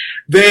punishment.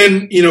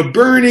 Then,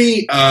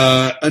 Bernie,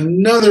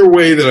 another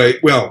way that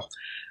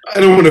I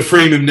don't want to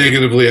frame him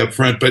negatively up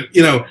front, but,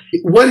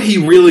 what he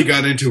really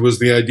got into was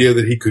the idea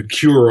that he could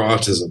cure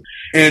autism.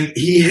 And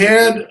he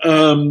had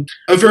a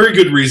very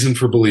good reason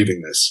for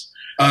believing this.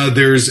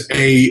 There's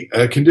a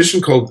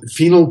condition called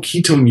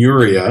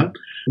phenylketonuria,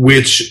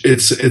 which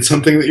it's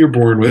something that you're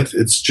born with.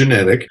 It's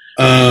genetic.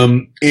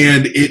 And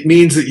it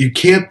means that you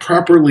can't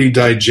properly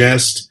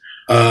digest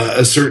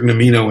a certain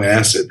amino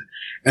acid.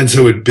 And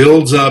so it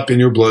builds up in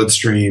your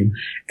bloodstream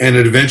and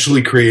it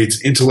eventually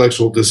creates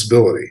intellectual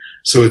disability.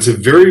 So it's a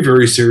very,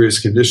 very serious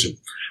condition.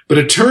 But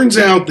it turns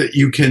out that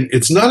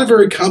it's not a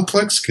very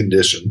complex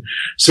condition.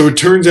 So it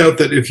turns out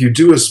that if you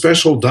do a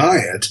special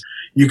diet,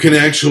 the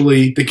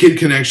kid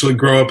can actually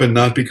grow up and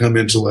not become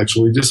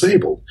intellectually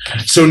disabled.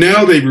 So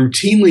now they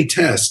routinely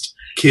test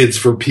kids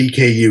for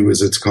PKU,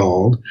 as it's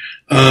called,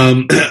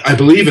 I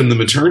believe in the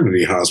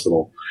maternity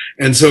hospital.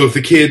 And so if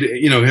the kid,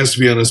 has to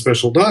be on a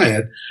special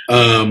diet,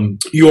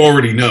 you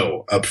already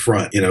know up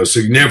front, so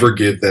you never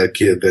give that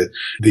kid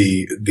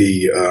the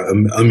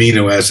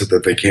amino acid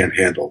that they can't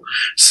handle.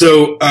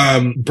 So,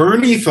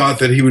 Bernie thought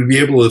that he would be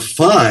able to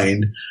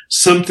find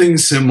something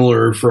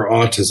similar for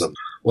autism,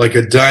 like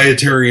a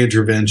dietary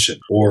intervention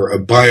or a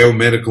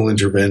biomedical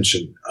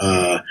intervention,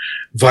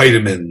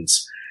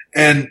 vitamins.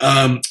 And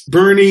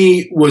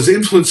Bernie was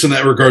influenced in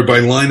that regard by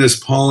Linus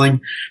Pauling.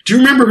 Do you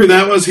remember who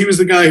that was? He was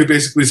the guy who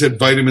basically said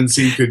vitamin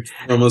C could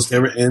cure almost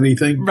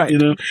anything, right?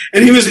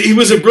 And he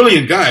was a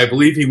brilliant guy. I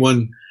believe he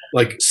won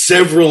like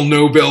several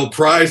Nobel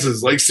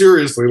prizes. Like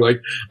seriously,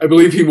 like I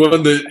believe he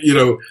won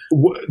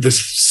the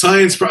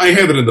science. I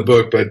have it in the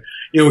book, but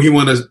he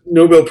won a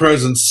Nobel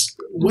Prize in.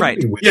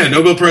 Right. Yeah,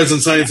 Nobel Prize in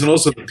Science and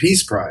also the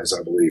Peace Prize,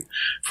 I believe,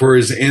 for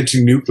his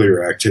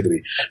anti-nuclear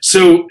activity.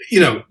 So,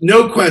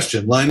 no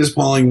question, Linus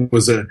Pauling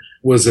was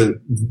a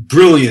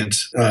brilliant,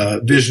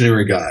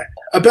 visionary guy.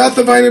 About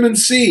the vitamin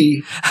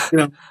C,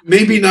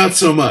 maybe not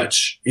so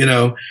much.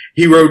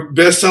 He wrote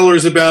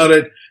bestsellers about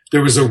it.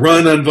 There was a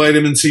run on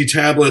vitamin C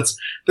tablets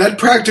that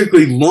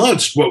practically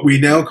launched what we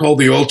now call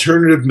the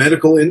alternative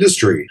medical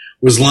industry,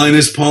 was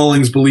Linus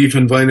Pauling's belief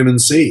in vitamin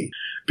C.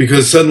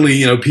 Because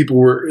suddenly,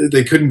 people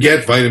they couldn't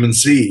get vitamin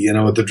C,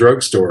 at the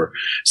drugstore.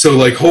 So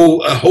like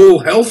a whole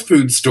health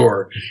food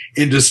store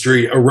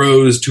industry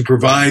arose to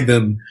provide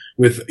them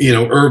with,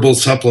 herbal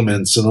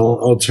supplements and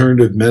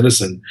alternative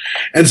medicine.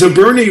 And so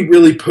Bernie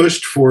really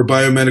pushed for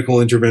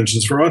biomedical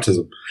interventions for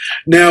autism.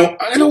 Now,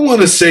 I don't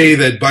want to say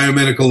that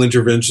biomedical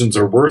interventions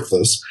are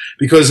worthless,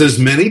 because as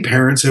many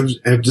parents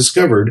have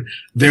discovered,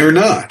 they're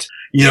not.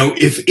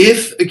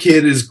 If a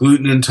kid is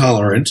gluten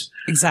intolerant,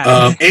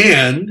 exactly,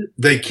 and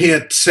they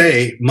can't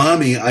say,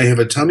 "Mommy, I have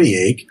a tummy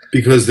ache,"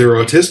 because they're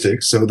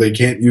autistic, so they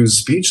can't use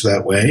speech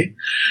that way.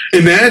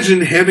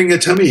 Imagine having a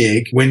tummy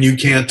ache when you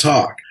can't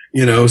talk.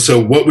 So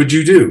what would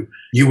you do?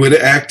 You would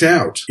act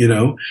out.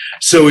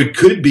 So it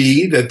could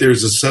be that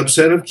there's a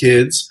subset of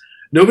kids.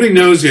 Nobody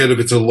knows yet if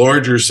it's a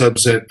larger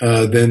subset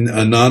than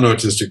a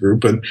non-autistic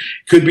group, but it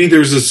could be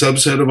there's a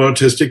subset of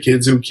autistic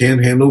kids who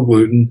can't handle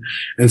gluten.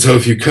 And so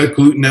if you cut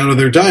gluten out of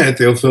their diet,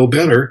 they'll feel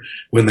better.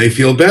 When they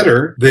feel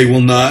better, they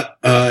will not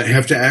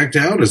have to act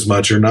out as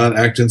much or not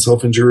act in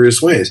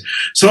self-injurious ways.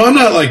 So I'm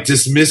not like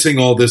dismissing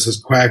all this as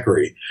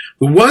quackery.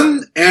 The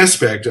one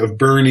aspect of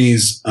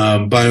Bernie's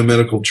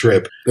biomedical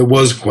trip that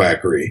was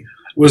quackery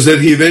was that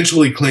he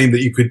eventually claimed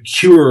that you could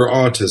cure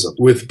autism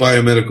with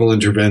biomedical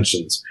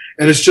interventions.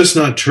 And it's just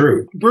not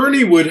true.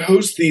 Bernie would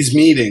host these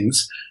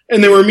meetings,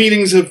 and there were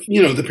meetings of,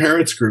 the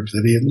parents group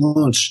that he had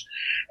launched.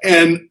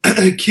 And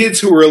kids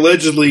who were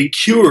allegedly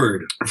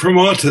cured from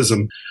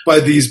autism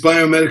by these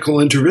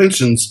biomedical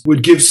interventions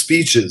would give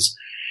speeches.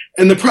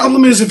 And the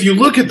problem is, if you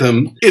look at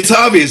them, it's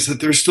obvious that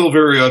they're still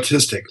very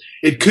autistic.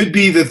 It could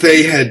be that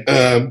they had,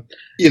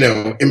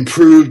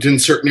 improved in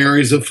certain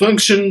areas of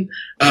function.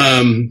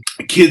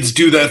 Kids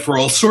do that for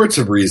all sorts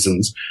of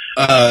reasons.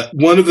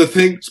 One of the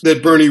things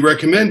that Bernie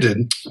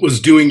recommended was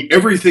doing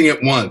everything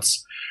at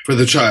once for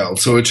the child.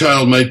 So a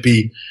child might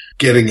be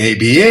getting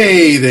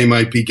ABA, they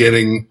might be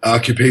getting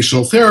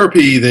occupational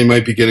therapy, they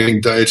might be getting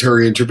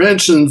dietary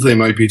interventions, they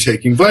might be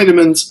taking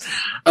vitamins.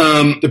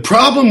 The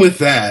problem with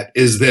that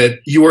is that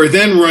you are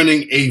then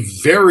running a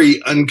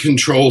very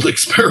uncontrolled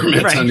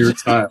experiment on your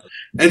child.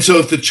 And so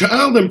if the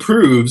child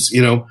improves,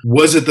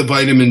 was it the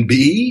vitamin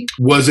B?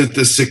 Was it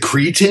the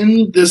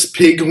secretin, this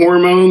pig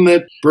hormone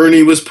that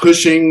Bernie was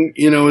pushing,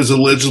 as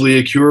allegedly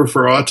a cure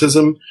for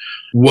autism?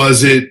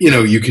 Was it,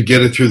 you could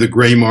get it through the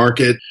gray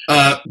market?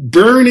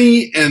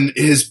 Bernie and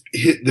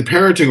the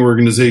parenting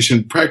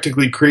organization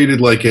practically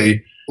created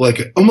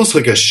almost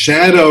like a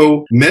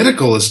shadow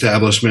medical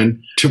establishment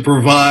to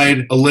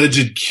provide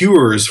alleged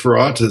cures for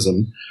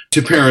autism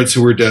to parents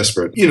who were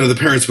desperate. The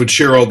parents would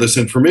share all this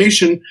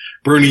information.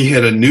 Bernie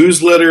had a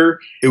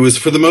newsletter. It was,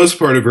 for the most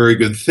part, a very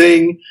good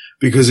thing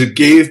because it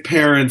gave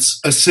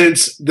parents a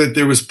sense that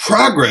there was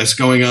progress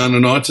going on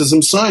in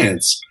autism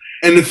science.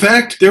 And in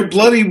fact, there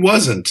bloody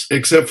wasn't,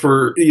 except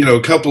for, a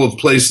couple of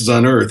places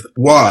on Earth.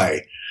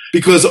 Why?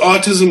 Because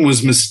autism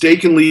was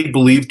mistakenly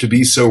believed to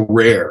be so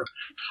rare.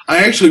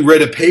 I actually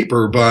read a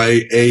paper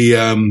by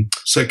a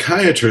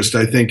psychiatrist,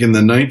 I think, in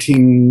the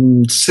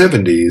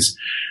 1970s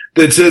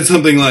that said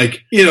something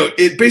like,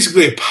 it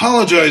basically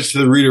apologized to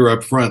the reader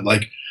up front,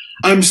 like,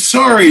 I'm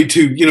sorry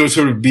to,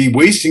 sort of be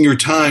wasting your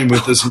time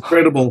with this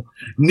incredible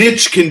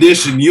niche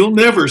condition. You'll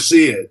never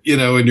see it,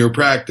 in your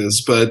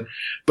practice, but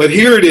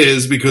here it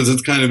is because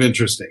it's kind of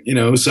interesting,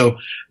 so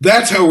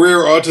that's how rare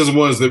autism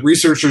was, that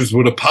researchers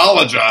would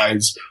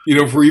apologize,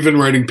 for even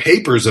writing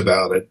papers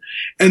about it.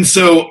 And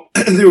so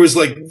there was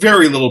like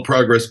very little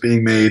progress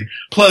being made.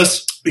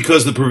 Plus,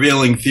 because the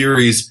prevailing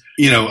theories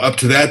up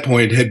to that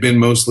point had been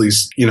mostly,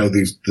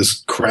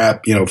 this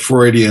crap,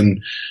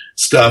 Freudian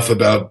stuff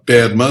about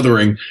bad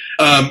mothering.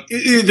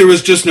 There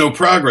was just no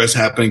progress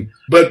happening.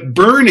 But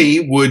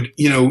Bernie would,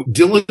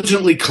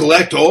 diligently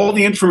collect all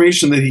the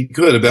information that he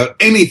could about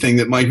anything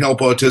that might help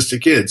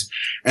autistic kids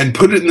and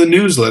put it in the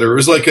newsletter. It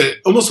was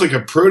almost like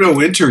a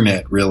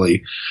proto-internet,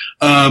 really.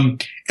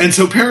 And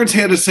so parents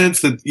had a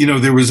sense that,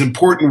 there was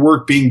important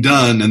work being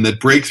done and that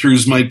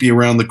breakthroughs might be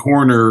around the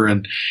corner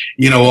and,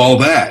 all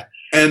that.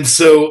 And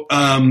so,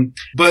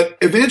 but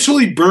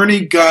eventually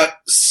Bernie got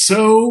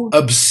so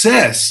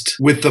obsessed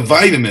with the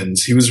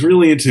vitamins. He was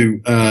really into,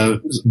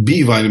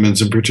 B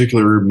vitamins, in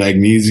particular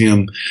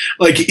magnesium.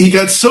 Like, he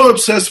got so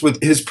obsessed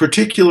with his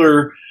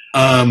particular,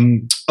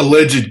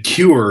 alleged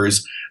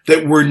cures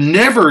that were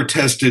never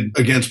tested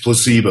against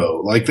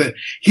placebo. Like that,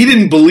 he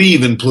didn't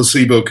believe in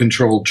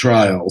placebo-controlled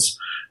trials.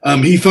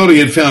 He thought he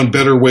had found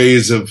better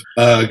ways of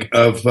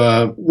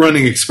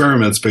running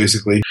experiments,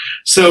 basically.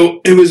 So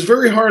it was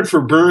very hard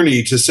for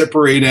Bernie to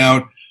separate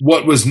out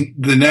what was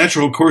the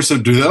natural course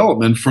of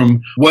development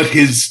from what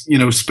his,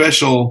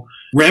 special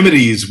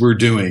remedies were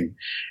doing.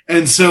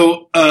 And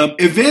so,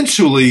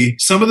 eventually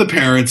some of the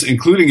parents,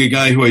 including a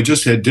guy who I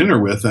just had dinner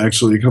with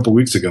actually a couple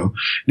weeks ago,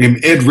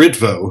 named Ed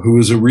Ritvo, who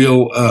was a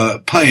real,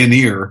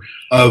 pioneer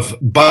of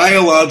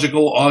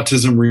biological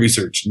autism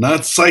research,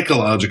 not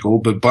psychological,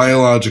 but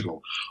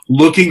biological,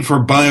 looking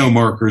for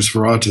biomarkers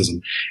for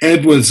autism.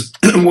 Ed was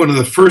one of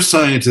the first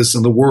scientists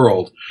in the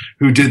world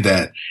who did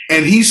that.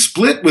 And he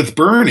split with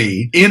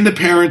Bernie in the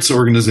parents'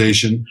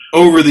 organization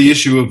over the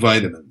issue of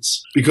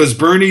vitamins. Because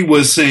Bernie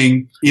was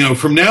saying,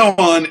 from now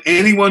on,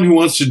 anyone who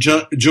wants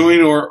to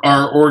join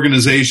our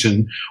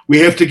organization, we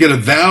have to get a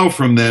vow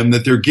from them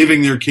that they're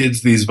giving their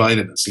kids these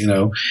vitamins,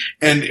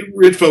 And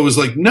Ritvo was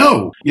like,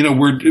 no,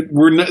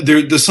 we're not,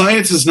 the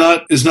science is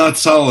not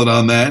solid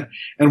on that.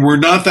 And we're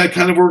not that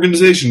kind of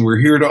organization. We're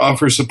here to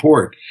offer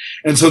support.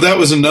 And so that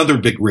was another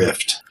big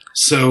rift.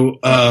 So,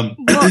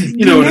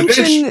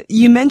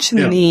 you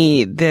mentioned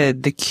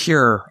the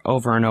cure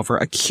over and over,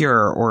 a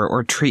cure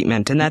or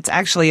treatment. And that's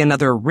actually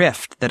another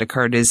rift that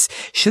occurred is,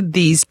 should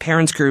these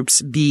parents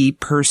groups be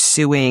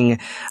pursuing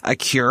a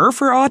cure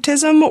for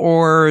autism,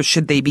 or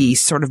should they be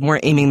sort of more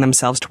aiming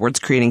themselves towards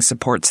creating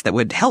supports that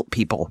would help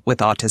people with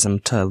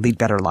autism to lead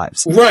better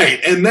lives?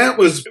 Right. And that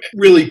was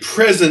really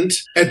present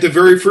at the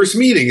very first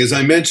meeting, as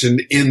I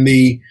mentioned, in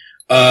the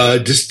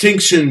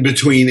distinction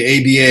between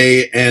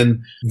ABA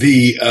and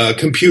the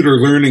computer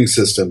learning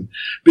system,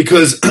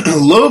 because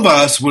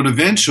Lovaas would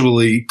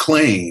eventually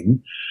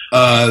claim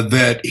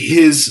that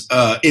his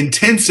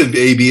intensive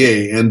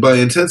ABA, and by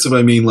intensive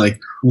I mean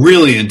like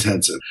really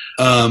intensive.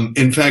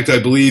 In fact, I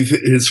believe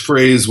his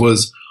phrase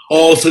was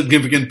all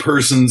significant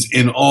persons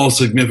in all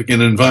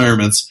significant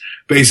environments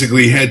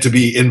basically had to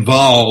be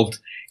involved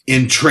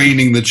in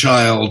training the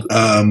child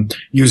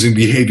using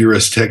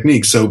behaviorist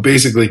techniques. So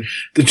basically,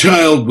 the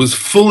child was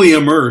fully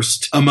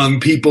immersed among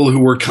people who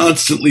were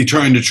constantly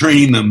trying to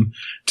train them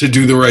to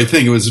do the right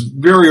thing. It was a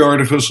very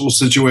artificial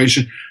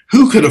situation.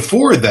 Who could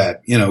afford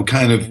that?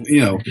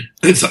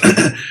 It's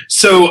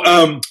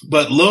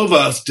but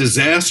Lovaas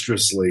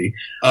disastrously,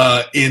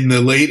 in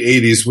the late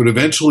 80s would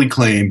eventually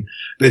claim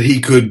that he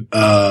could,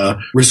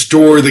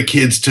 restore the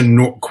kids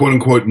to quote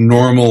unquote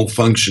normal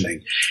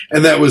functioning.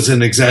 And that was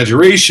an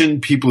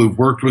exaggeration. People who've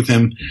worked with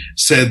him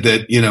said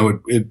that,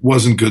 it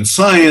wasn't good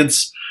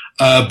science,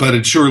 but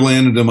it sure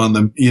landed him on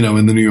the,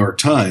 in the New York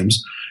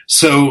Times.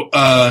 So,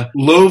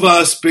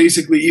 Lovaas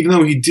basically, even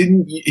though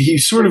he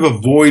sort of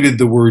avoided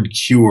the word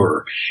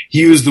cure. He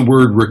used the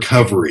word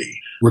recovery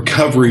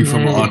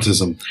from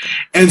autism.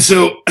 And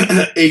so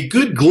a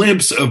good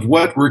glimpse of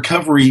what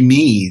recovery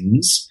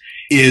means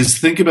is,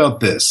 think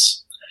about this.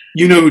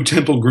 You know who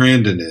Temple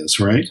Grandin is,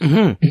 right?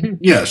 Mm-hmm. Mm-hmm.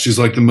 Yeah, she's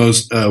like the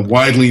most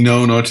widely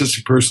known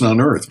autistic person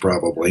on earth,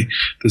 probably, at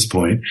this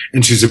point.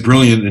 And she's a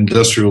brilliant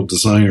industrial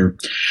designer.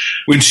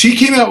 When she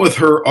came out with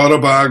her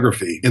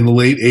autobiography in the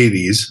late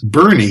 80s,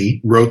 Bernie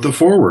wrote the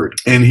foreword,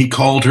 and he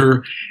called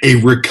her a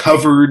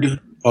recovered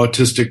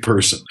autistic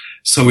person.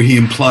 So he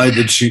implied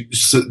that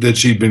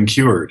she'd been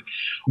cured.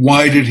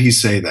 Why did he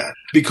say that?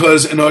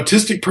 Because an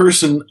autistic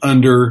person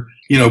under,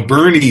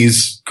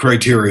 Bernie's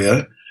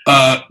criteria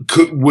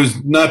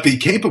would not be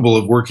capable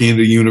of working at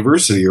a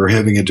university or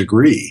having a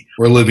degree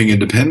or living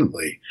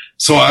independently.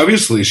 So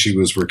obviously she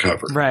was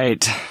recovered.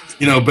 Right.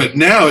 But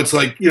now it's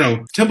like,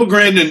 Temple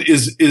Grandin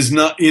is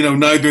not,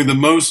 neither the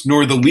most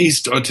nor the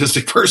least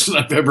autistic person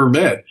I've ever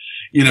met.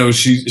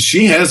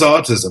 She has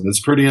autism.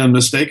 It's pretty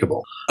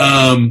unmistakable.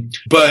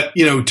 But,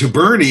 to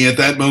Bernie at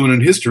that moment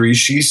in history,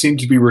 she seemed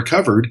to be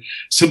recovered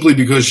simply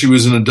because she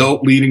was an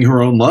adult leading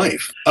her own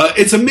life.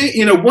 It's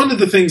one of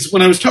the things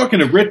when I was talking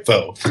to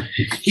Ritvo,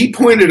 he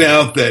pointed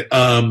out that,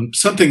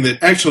 something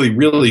that actually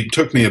really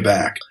took me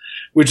aback,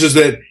 which is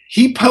that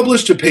he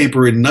published a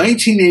paper in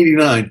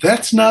 1989.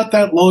 That's not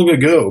that long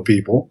ago,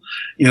 people.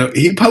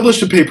 He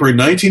published a paper in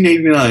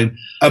 1989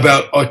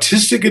 about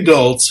autistic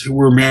adults who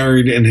were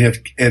married and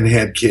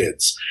had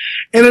kids.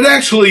 And it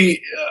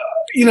actually,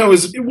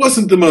 it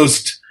wasn't the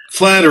most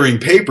flattering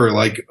paper.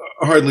 Like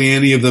hardly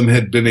any of them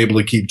had been able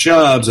to keep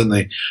jobs, and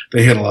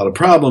they had a lot of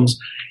problems.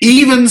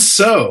 Even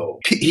so,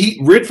 Ed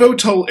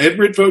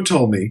Ritvo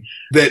told me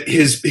that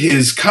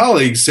his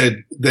colleagues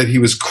said that he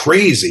was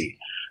crazy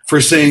for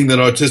saying that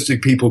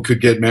autistic people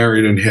could get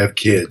married and have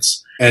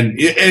kids and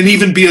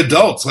even be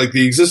adults. Like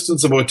the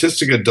existence of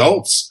autistic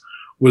adults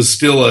was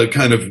still a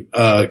kind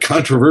of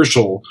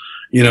controversial,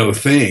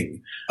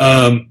 thing.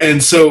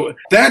 And so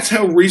that's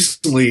how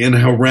recently and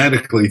how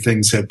radically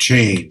things have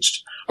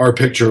changed our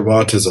picture of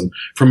autism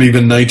from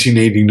even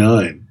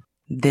 1989.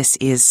 This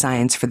is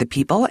Science for the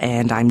People,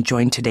 and I'm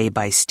joined today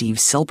by Steve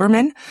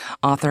Silberman,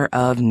 author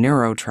of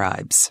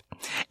Neurotribes.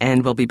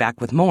 And we'll be back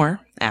with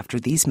more after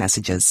these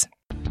messages.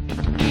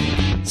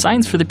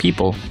 Science for the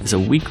People is a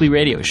weekly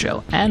radio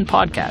show and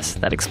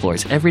podcast that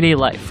explores everyday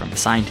life from a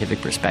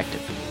scientific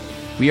perspective.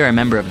 We are a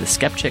member of the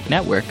Skepchick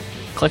Network,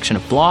 a collection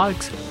of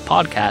blogs,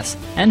 podcasts,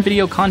 and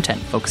video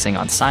content focusing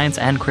on science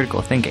and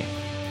critical thinking.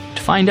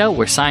 To find out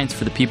where Science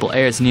for the People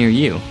airs near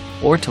you,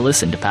 or to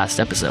listen to past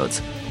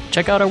episodes,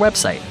 check out our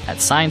website at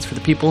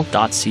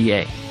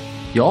scienceforthepeople.ca.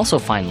 You'll also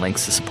find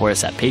links to support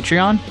us at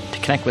Patreon, to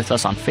connect with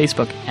us on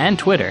Facebook and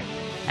Twitter,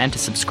 and to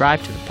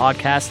subscribe to the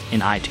podcast in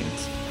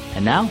iTunes.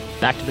 And now,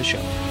 back to the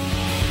show.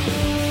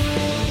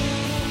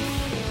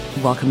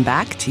 Welcome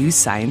back to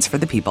Science for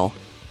the People.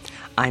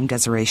 I'm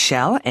Desiree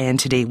Schell, and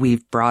today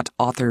we've brought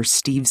author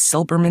Steve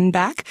Silberman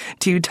back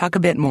to talk a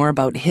bit more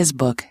about his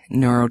book,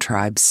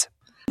 Neurotribes.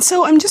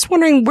 So I'm just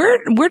wondering,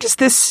 where does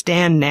this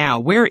stand now?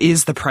 Where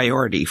is the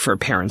priority for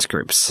parents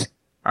groups?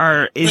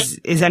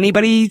 Is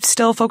anybody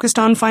still focused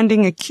on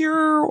finding a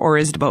cure, or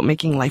is it about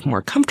making life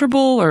more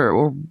comfortable,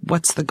 or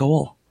what's the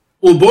goal?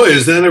 Well, boy,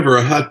 is that ever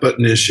a hot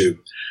button issue.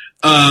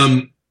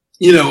 I've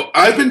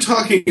been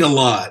talking a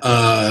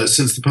lot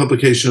since the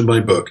publication of my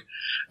book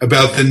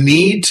about the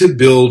need to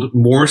build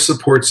more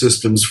support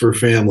systems for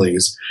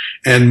families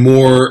and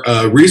more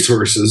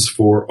resources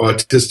for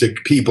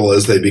autistic people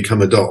as they become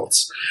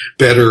adults.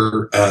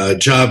 Better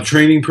job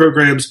training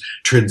programs,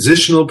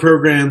 transitional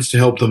programs to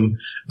help them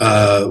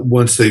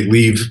once they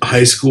leave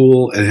high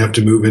school and have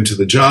to move into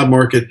the job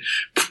market,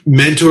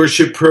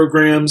 mentorship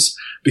programs,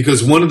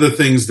 because one of the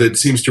things that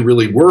seems to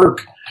really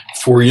work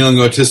for young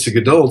autistic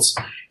adults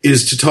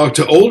is to talk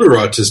to older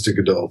autistic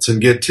adults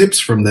and get tips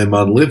from them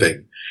on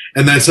living.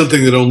 And that's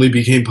something that only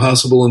became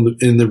possible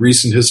in the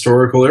recent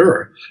historical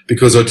era,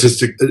 because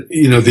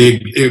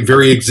the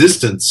very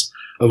existence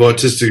of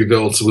autistic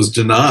adults was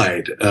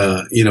denied,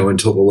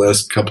 until the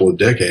last couple of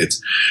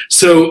decades.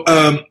 So,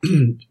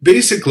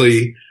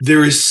 basically,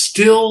 there is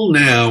still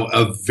now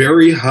a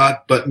very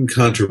hot button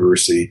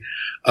controversy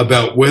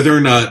about whether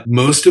or not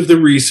most of the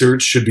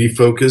research should be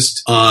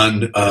focused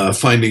on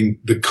finding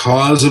the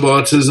cause of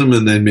autism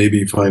and then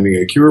maybe finding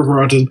a cure for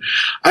autism.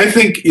 I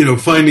think,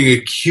 finding a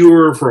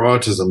cure for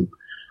autism,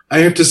 I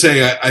have to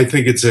say, I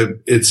think it's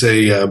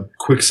a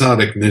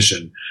quixotic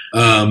mission.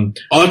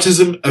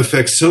 Autism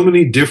affects so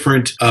many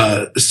different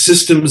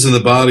systems in the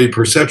body,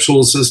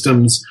 perceptual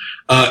systems.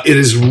 It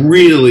is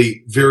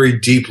really very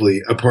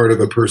deeply a part of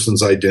a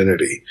person's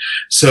identity.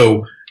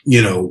 So,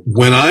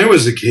 when I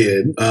was a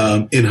kid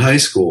in high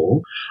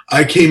school,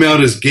 I came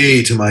out as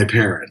gay to my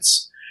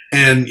parents.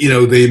 And,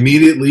 they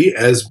immediately,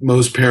 as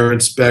most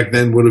parents back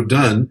then would have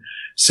done,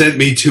 sent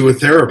me to a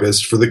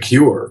therapist for the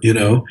cure,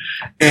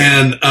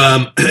 and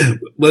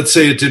let's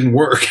say it didn't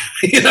work.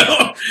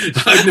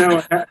 I'm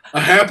now a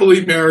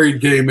happily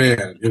married gay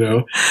man,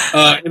 and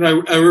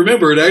I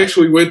remember it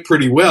actually went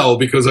pretty well,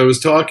 because I was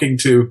talking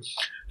to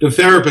the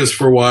therapist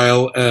for a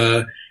while,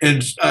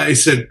 and I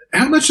said,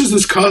 how much is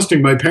this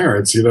costing my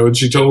parents? And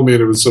she told me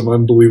it was some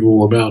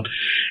unbelievable amount.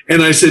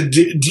 And I said,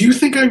 do you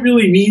think I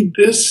really need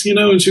this?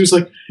 And she was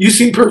like, you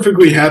seem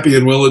perfectly happy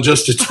and well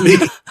adjusted to me.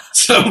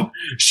 So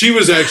she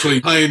was actually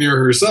a pioneer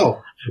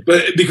herself.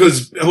 But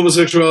because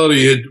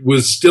homosexuality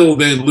was still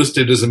then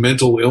listed as a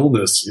mental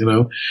illness,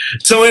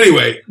 So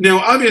anyway, now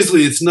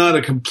obviously it's not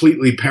a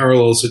completely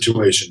parallel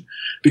situation,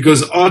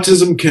 because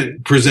autism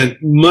can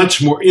present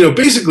much more,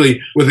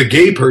 basically with a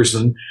gay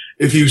person,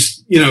 if you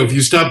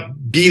stop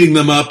beating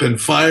them up and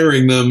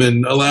firing them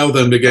and allow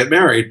them to get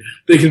married,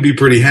 they can be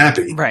pretty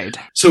happy. Right.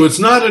 So it's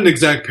not an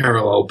exact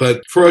parallel,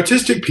 but for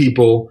autistic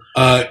people,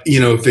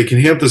 if they can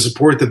have the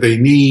support that they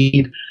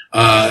need,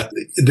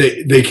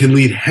 they can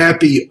lead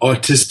happy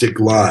autistic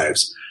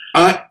lives.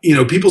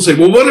 People say,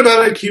 well, what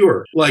about a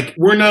cure? Like,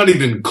 we're not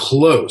even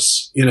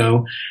close,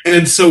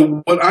 And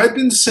so what I've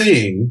been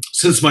saying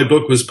since my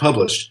book was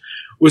published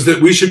was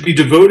that we should be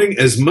devoting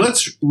as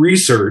much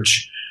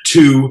research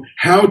to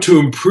how to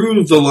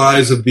improve the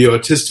lives of the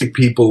autistic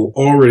people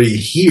already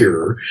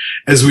here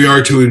as we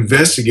are to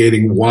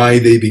investigating why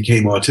they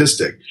became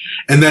autistic.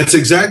 And that's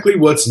exactly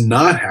what's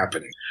not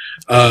happening.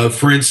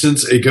 For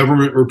instance, a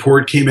government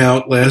report came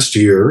out last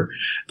year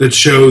that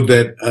showed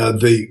that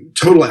the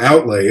total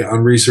outlay on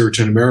research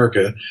in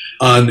America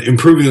on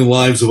improving the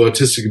lives of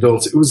autistic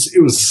adults, it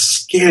was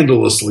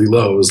scandalously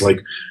low. It was like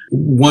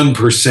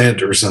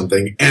 1% or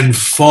something, and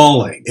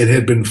falling. It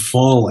had been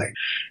falling.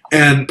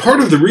 And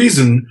part of the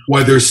reason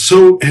why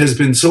has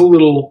been so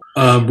little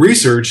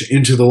research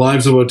into the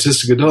lives of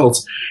autistic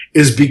adults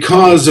is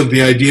because of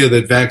the idea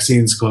that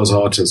vaccines cause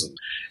autism.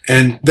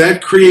 And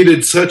that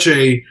created such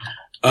a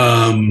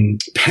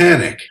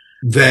panic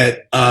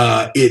that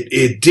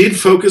it did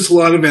focus a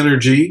lot of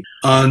energy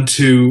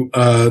onto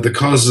the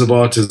causes of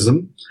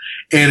autism.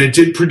 And it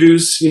did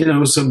produce,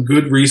 some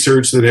good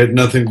research that had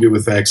nothing to do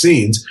with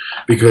vaccines,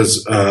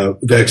 because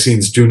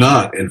vaccines do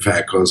not, in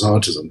fact, cause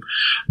autism.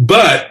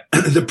 But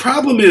the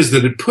problem is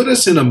that it put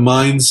us in a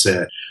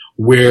mindset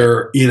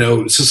where,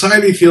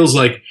 society feels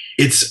like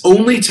it's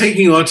only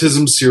taking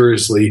autism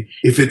seriously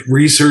if it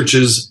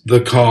researches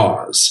the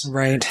cause.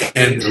 Right.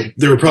 And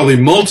there are probably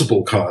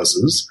multiple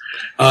causes.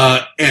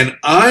 And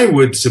I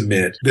would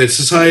submit that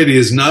society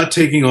is not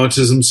taking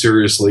autism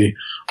seriously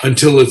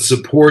until it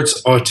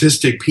supports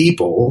autistic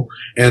people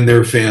and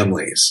their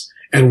families.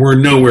 And we're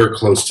nowhere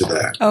close to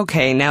that.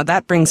 Okay, now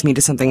that brings me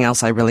to something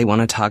else I really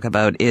want to talk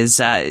about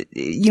is,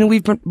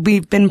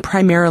 we've been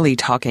primarily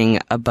talking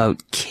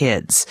about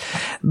kids,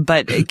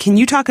 but can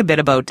you talk a bit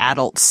about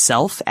adult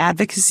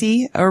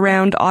self-advocacy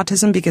around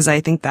autism? Because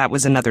I think that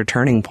was another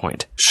turning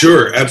point.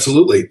 Sure,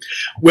 absolutely.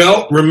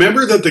 Well,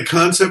 remember that the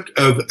concept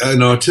of an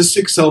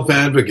autistic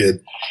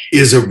self-advocate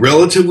is a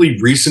relatively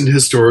recent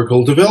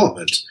historical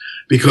development.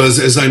 Because,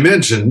 as I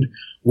mentioned,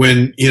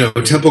 when,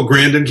 Temple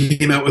Grandin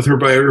came out with her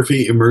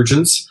biography,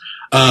 Emergence,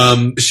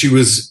 she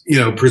was,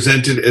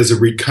 presented as a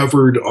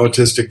recovered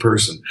autistic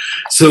person.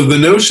 So the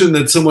notion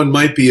that someone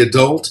might be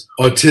adult,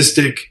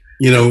 autistic,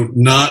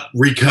 not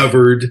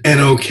recovered and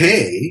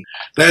okay,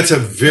 that's a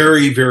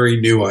very,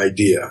 very new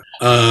idea.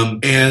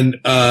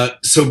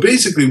 So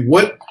basically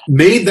what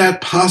made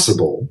that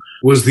possible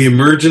was the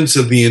emergence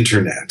of the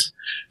internet.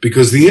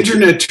 Because the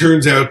internet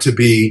turns out to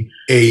be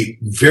a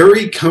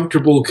very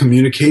comfortable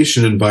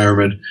communication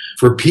environment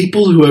for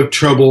people who have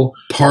trouble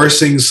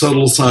parsing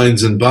subtle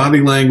signs in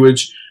body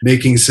language,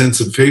 making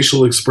sense of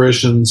facial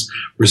expressions,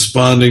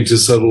 responding to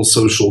subtle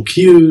social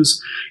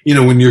cues.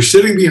 When you're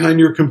sitting behind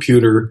your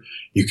computer,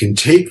 you can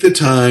take the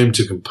time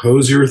to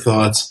compose your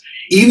thoughts,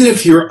 even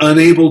if you're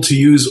unable to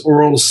use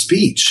oral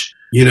speech.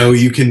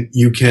 You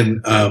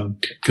can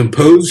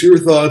compose your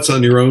thoughts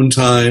on your own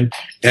time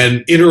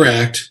and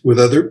interact with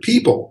other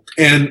people.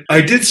 And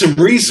I did some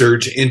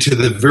research into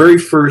the very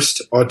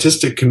first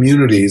autistic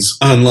communities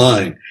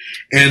online.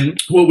 And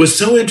what was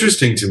so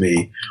interesting to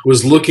me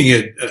was looking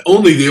at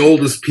only the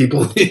oldest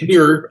people in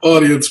your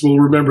audience will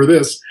remember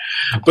this.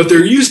 But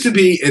there used to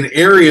be an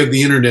area of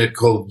the internet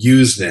called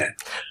Usenet,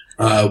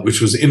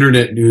 which was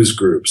internet news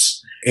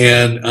groups.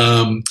 And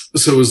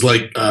so it was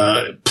like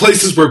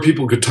places where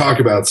people could talk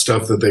about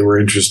stuff that they were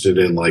interested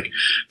in, like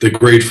the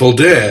Grateful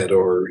Dead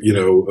or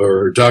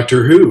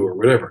Doctor Who or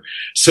whatever.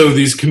 So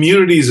these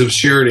communities of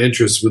shared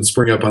interests would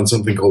spring up on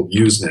something called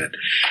Usenet.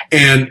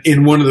 And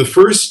in one of the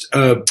first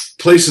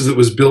places that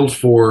was built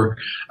for,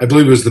 I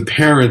believe it was the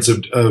parents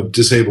of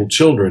disabled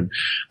children,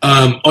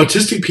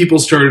 autistic people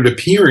started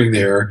appearing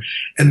there,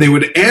 and they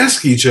would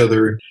ask each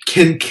other,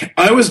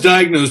 I was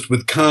diagnosed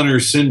with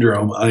Connors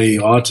syndrome, i.e.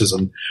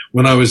 autism,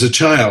 when I was a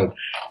child.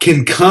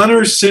 Can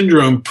Connors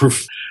syndrome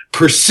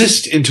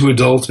persist into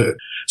adulthood?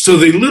 So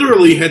they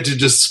literally had to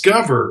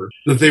discover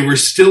that they were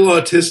still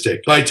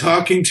autistic by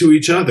talking to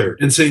each other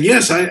and saying,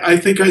 yes, I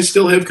think I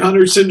still have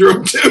Connors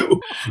syndrome too.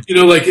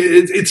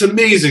 It's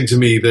amazing to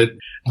me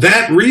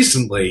that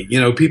recently,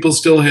 people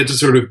still had to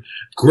sort of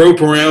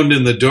grope around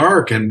in the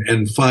dark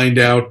and find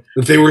out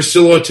that they were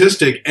still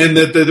autistic and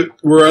that there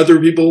were other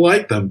people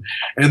like them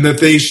and that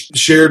they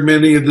shared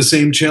many of the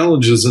same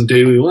challenges in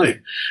daily life.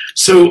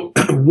 So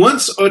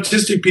once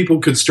autistic people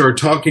could start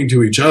talking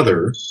to each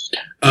other,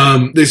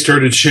 they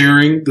started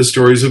sharing the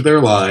stories of their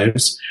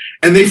lives.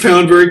 And they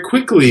found very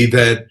quickly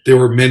that there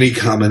were many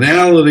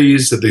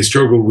commonalities, that they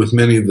struggled with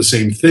many of the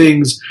same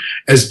things.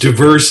 As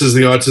diverse as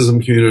the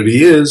autism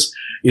community is,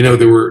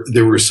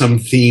 there were some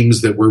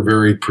themes that were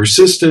very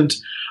persistent.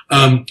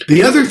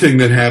 The other thing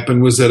that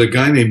happened was that a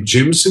guy named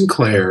Jim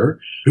Sinclair,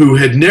 who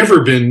had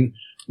never been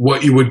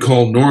what you would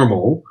call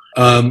normal,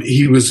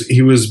 he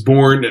was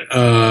born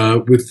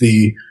with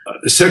the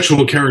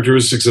sexual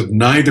characteristics of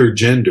neither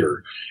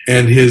gender,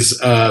 and his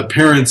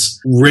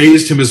parents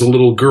raised him as a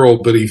little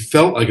girl, but he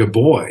felt like a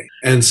boy.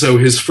 And so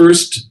his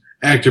first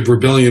act of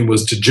rebellion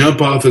was to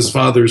jump off his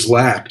father's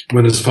lap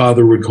when his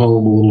father would call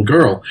him a little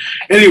girl.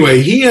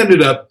 Anyway, he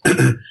ended up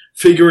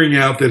figuring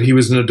out that he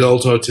was an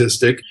adult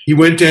autistic. He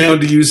went down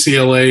to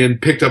UCLA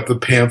and picked up the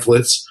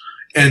pamphlets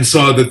and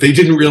saw that they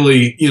didn't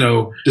really,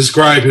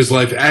 describe his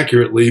life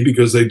accurately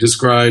because they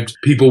described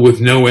people with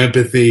no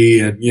empathy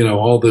and,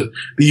 all the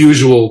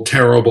usual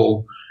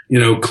terrible,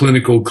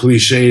 clinical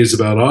cliches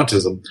about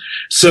autism.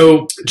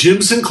 So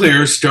Jim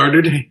Sinclair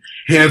started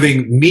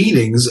having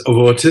meetings of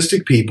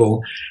autistic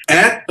people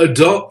at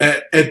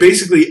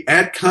basically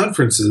at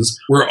conferences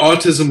where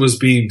autism was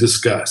being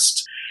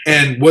discussed.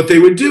 And what they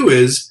would do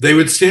is they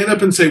would stand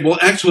up and say, well,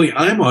 actually,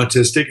 I'm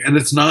autistic and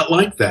it's not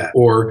like that.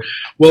 Or,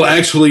 well,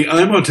 actually,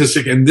 I'm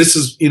autistic and this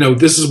is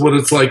what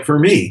it's like for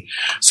me.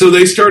 So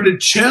they started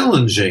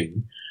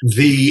challenging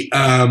the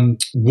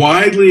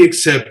widely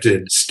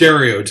accepted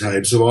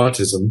stereotypes of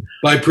autism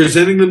by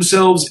presenting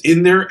themselves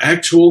in their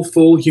actual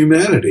full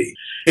humanity.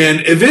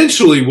 And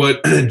eventually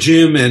what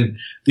Jim and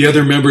the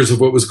other members of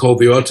what was called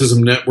the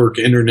Autism Network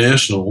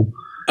International,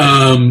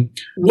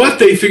 what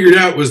they figured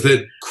out was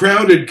that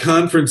crowded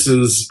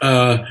conferences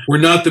were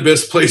not the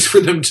best place for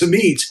them to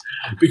meet,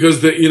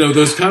 because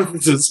those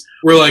conferences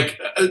were like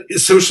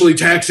socially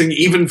taxing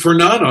even for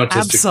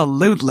non-autistic.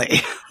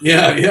 Absolutely.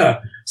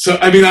 Yeah. So,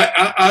 I mean,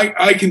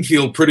 I can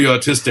feel pretty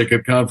autistic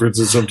at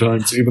conferences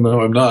sometimes, even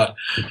though I'm not.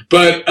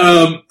 But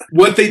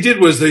what they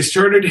did was they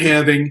started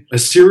having a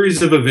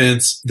series of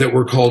events that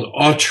were called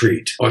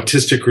Autreat,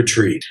 Autistic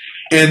Retreat.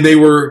 And they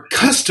were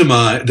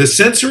customized. The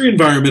sensory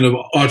environment of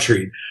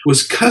Autreat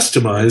was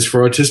customized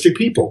for autistic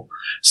people.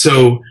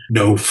 So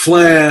no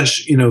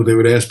flash, they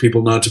would ask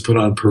people not to put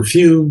on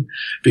perfume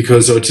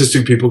because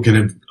autistic people can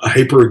have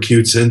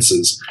hyperacute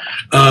senses.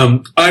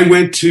 I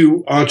went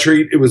to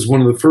Autreat. It was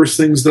one of the first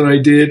things that I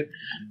did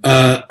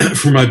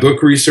for my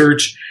book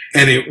research.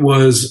 And it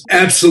was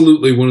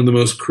absolutely one of the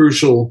most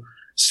crucial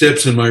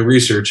steps in my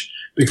research,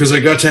 because I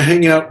got to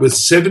hang out with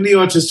 70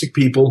 autistic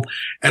people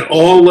at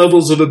all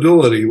levels of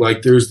ability.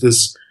 Like there's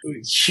this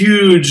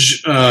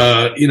huge,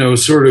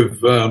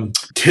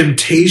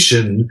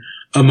 temptation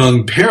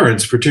among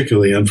parents,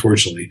 particularly,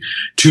 unfortunately,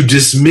 to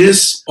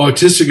dismiss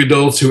autistic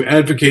adults who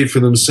advocate for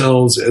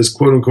themselves as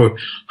quote unquote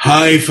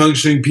high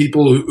functioning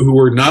people who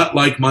are not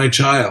like my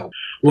child.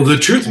 Well, the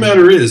truth of the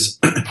matter is,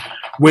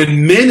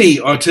 when many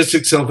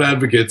autistic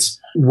self-advocates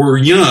were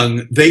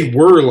young, they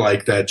were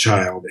like that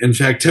child. In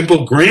fact,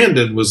 Temple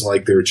Grandin was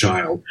like their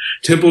child.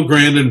 Temple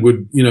Grandin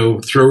would,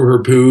 throw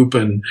her poop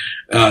and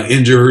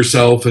injure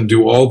herself and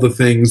do all the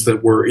things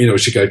that were,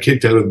 she got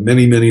kicked out of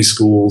many, many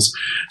schools.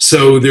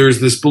 So there's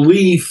this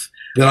belief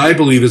that I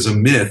believe is a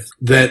myth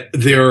that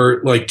there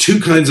are like two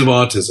kinds of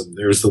autism.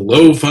 There's the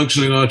low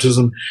functioning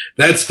autism.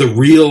 That's the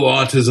real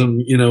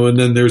autism, and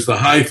then there's the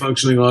high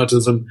functioning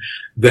autism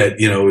that,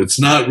 it's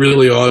not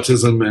really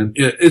autism, and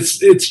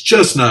it's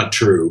just not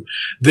true.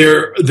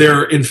 There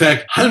are in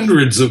fact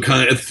thousands of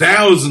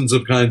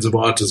kinds of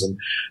autism.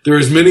 There are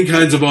as many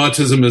kinds of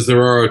autism as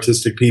there are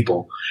autistic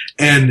people.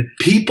 And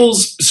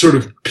people's sort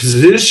of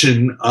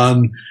position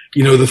on,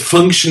 the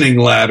functioning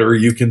ladder,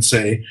 you can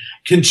say,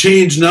 can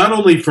change not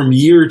only from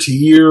year to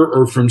year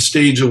or from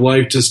stage of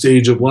life to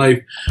stage of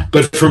life,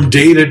 but from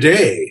day to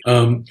day.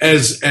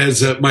 As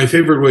my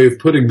favorite way of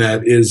putting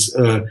that is,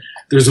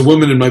 there's a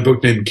woman in my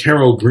book named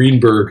Carol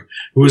Greenberg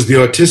who was the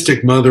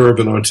autistic mother of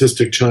an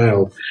autistic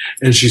child.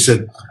 And she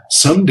said,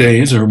 some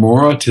days are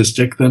more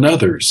autistic than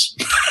others.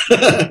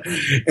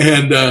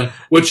 And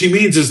what she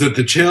means is that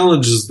the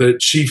challenges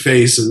that she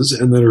faces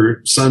and that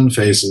her son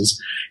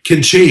faces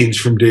can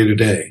change from day to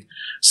day.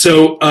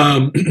 So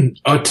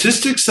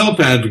autistic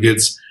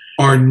self-advocates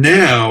are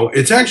now,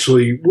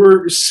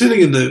 we're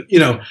sitting in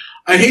the,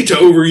 I hate to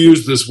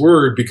overuse this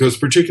word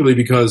particularly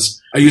because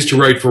I used to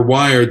write for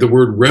Wired, the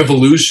word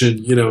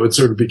revolution, it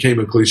sort of became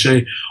a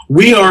cliche.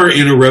 We are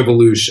in a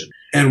revolution.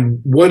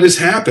 And what is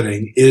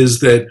happening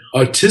is that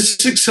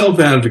autistic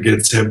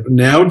self-advocates have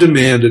now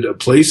demanded a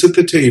place at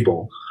the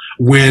table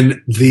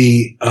when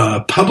the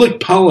public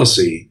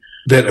policy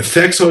that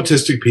affects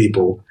autistic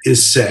people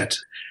is set.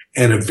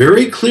 And a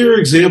very clear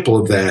example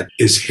of that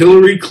is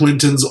Hillary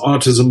Clinton's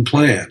autism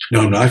plan.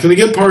 Now, I'm not going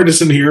to get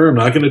partisan here. I'm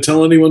not going to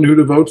tell anyone who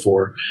to vote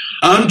for.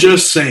 I'm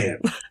just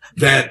saying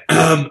that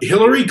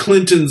Hillary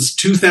Clinton's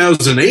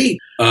 2008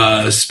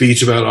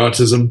 speech about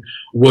autism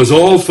was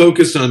all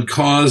focused on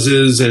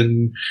causes,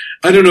 and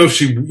I don't know if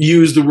she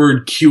used the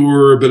word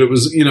cure, but it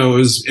was, it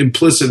was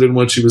implicit in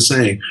what she was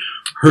saying.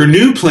 Her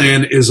new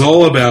plan is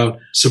all about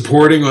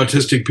supporting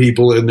autistic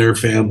people and their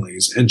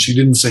families, and she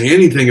didn't say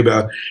anything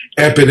about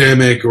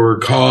epidemic or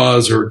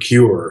cause or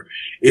cure.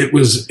 It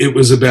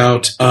was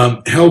about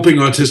helping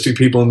autistic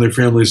people and their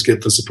families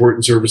get the support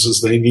and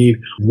services they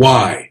need.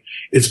 Why?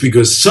 It's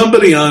because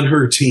somebody on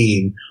her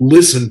team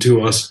listened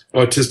to us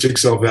autistic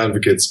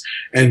self-advocates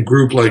and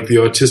group like the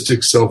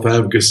Autistic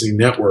Self-Advocacy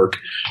Network,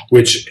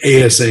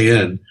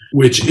 ASAN,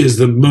 which is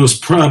the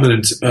most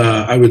prominent,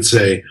 I would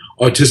say,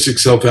 autistic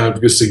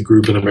self-advocacy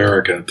group in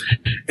America.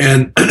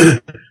 And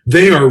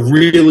they are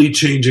really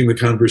changing the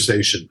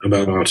conversation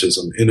about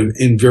autism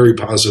in very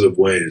positive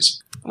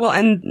ways. Well,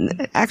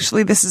 and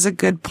actually, this is a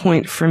good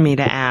point for me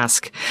to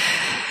ask.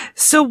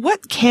 So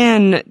what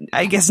can,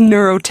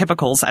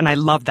 neurotypicals, and I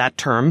love that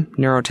term,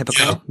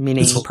 neurotypical,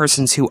 meaning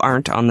persons who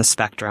aren't on the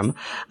spectrum.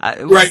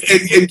 Right.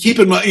 And keep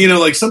in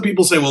mind, some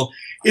people say, well,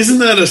 isn't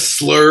that a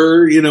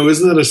slur?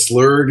 Isn't that a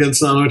slur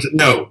against non-autistic?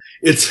 No,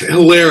 it's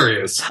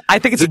hilarious. I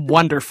think it's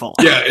wonderful.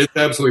 Yeah, it's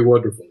absolutely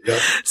wonderful. Yeah.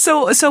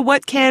 So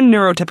what can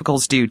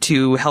neurotypicals do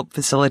to help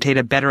facilitate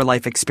a better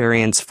life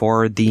experience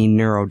for the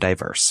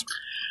neurodiverse?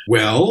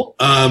 Well,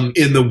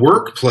 in the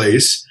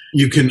workplace,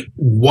 you can,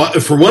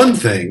 for one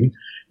thing,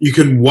 you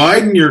can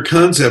widen your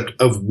concept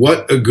of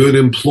what a good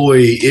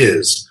employee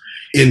is.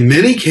 In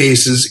many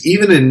cases,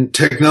 even in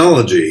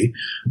technology,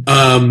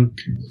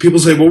 people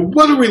say, well,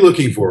 what are we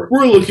looking for?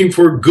 We're looking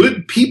for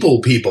good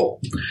people.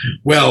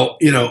 Well,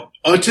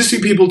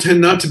 autistic people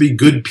tend not to be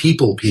good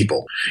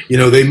people.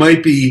 They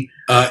might be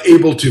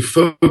able to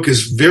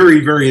focus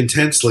very, very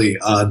intensely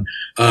on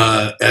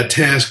a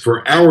task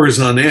for hours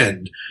on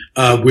end,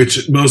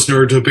 which most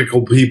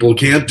neurotypical people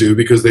can't do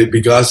because they'd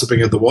be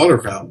gossiping at the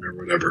water fountain or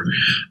whatever.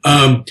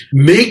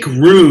 Make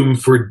room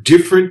for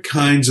different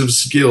kinds of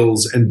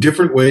skills and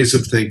different ways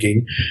of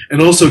thinking,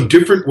 and also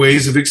different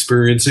ways of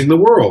experiencing the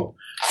world.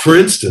 For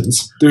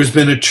instance, there's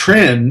been a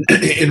trend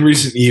in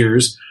recent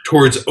years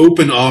towards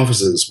open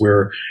offices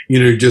where,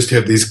 you just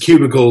have these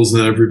cubicles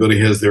and everybody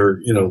has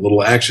their,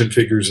 little action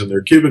figures in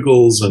their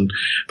cubicles,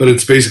 but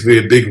it's basically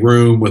a big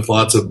room with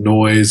lots of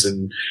noise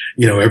and,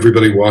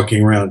 everybody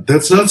walking around.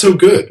 That's not so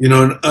good,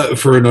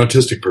 for an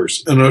autistic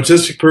person. An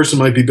autistic person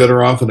might be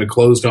better off in a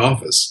closed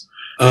office.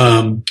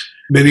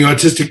 Many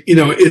autistic,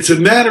 it's a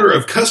matter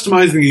of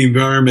customizing the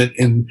environment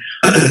in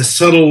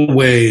subtle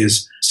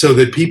ways so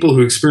that people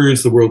who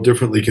experience the world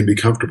differently can be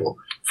comfortable.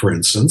 For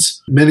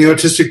instance, many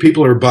autistic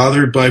people are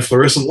bothered by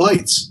fluorescent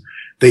lights.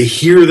 They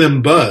hear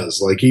them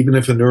buzz, like even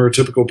if a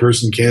neurotypical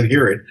person can't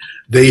hear it,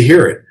 they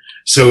hear it.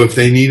 So if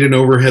they need an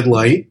overhead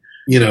light,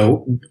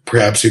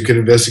 perhaps you could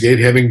investigate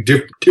having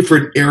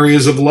different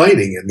areas of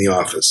lighting in the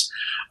office.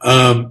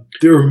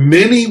 There are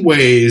many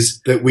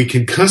ways that we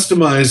can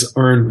customize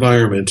our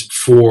environment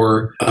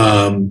for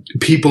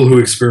people who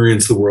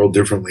experience the world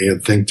differently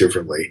and think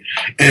differently.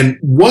 And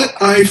what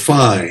I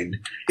find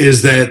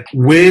is that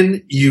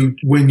when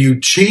you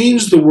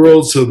change the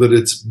world so that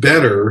it's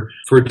better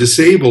for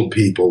disabled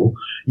people,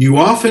 you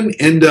often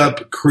end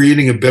up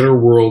creating a better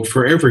world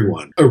for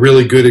everyone. A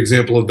really good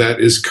example of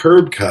that is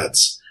curb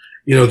cuts.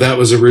 That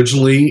was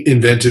originally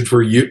invented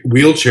for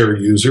wheelchair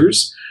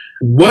users.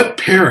 What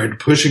parent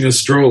pushing a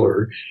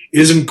stroller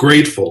isn't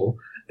grateful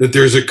that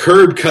there's a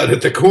curb cut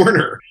at the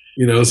corner,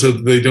 so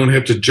that they don't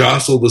have to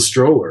jostle the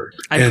stroller?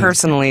 I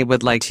personally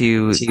would like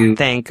to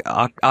thank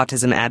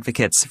autism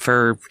advocates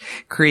for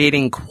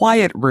creating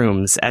quiet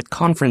rooms at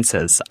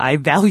conferences. I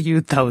value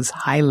those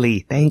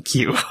highly. Thank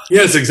you.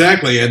 Yes,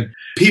 exactly. And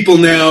people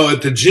now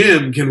at the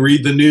gym can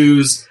read the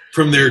news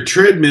from their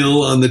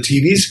treadmill on the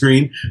TV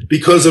screen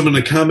because of an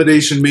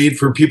accommodation made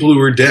for people who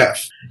are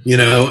deaf,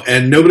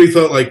 and nobody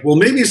thought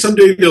maybe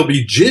someday there'll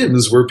be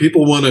gyms where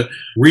people want to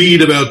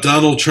read about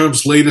Donald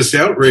Trump's latest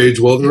outrage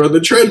while they're on the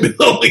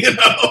treadmill,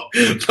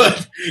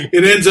 but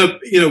it ends up,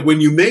 when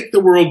you make the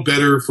world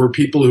better for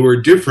people who are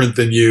different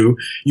than you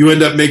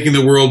end up making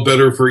the world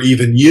better for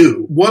even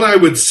you. What I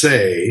would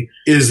say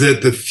is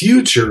that the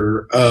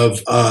future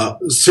of,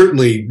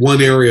 certainly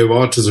one area of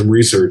autism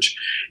research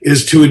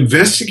is to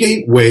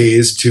investigate ways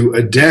to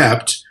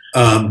adapt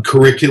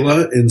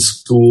curricula in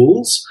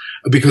schools,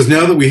 because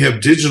now that we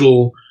have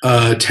digital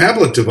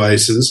tablet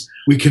devices,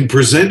 we can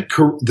present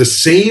the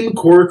same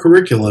core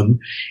curriculum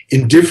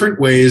in different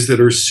ways that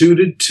are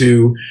suited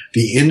to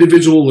the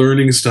individual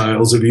learning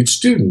styles of each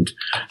student.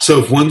 So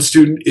if one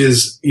student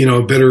is,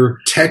 a better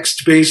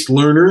text-based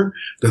learner,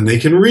 then they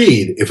can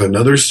read. If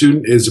another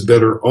student is a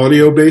better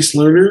audio-based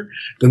learner,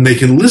 then they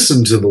can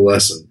listen to the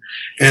lesson.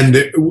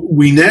 And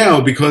we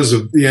now, because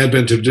of the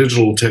advent of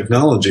digital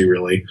technology,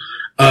 really,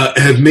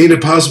 have made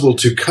it possible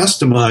to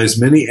customize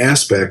many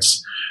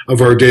aspects of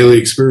our daily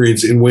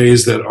experience in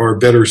ways that are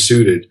better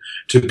suited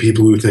to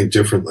people who think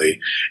differently.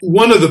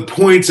 One of the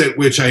points at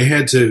which I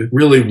had to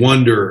really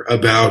wonder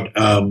about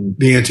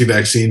the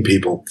anti-vaccine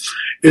people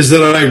is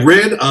that I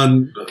read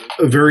on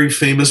a very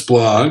famous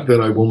blog that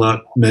I will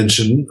not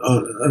mention,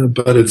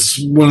 but it's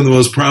one of the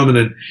most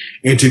prominent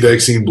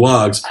anti-vaccine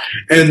blogs.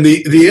 And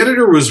the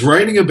editor was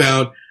writing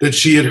about that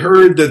she had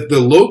heard that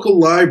the local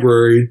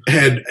library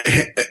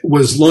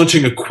was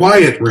launching a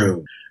quiet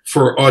room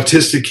for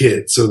autistic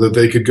kids so that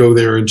they could go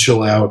there and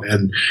chill out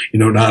and,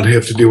 not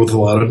have to deal with a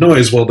lot of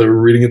noise while they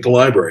were reading at the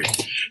library.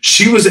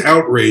 She was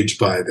outraged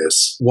by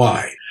this.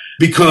 Why?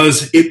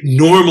 Because it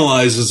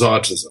normalizes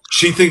autism.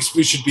 She thinks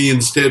we should be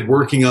instead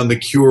working on the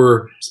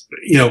cure,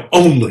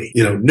 only,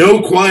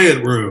 no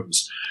quiet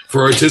rooms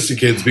for autistic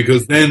kids,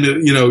 because then,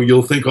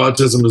 you'll think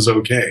autism is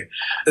okay.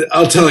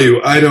 I'll tell you,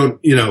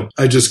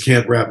 I just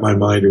can't wrap my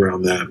mind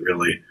around that,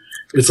 really.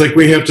 It's like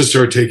we have to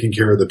start taking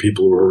care of the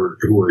people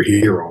who are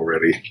here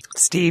already.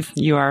 Steve,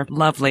 you are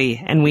lovely,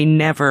 and we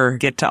never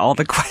get to all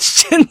the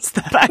questions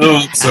that I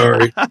I'm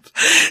sorry. have.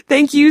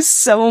 Thank you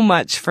so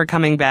much for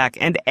coming back.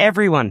 And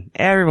everyone,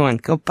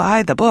 go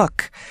buy the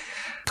book.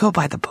 Go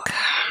buy the book.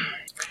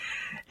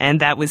 And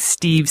that was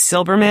Steve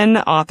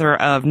Silberman, author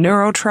of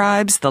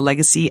Neurotribes, The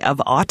Legacy of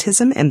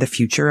Autism and the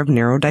Future of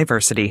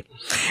Neurodiversity.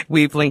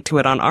 We've linked to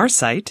it on our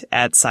site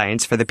at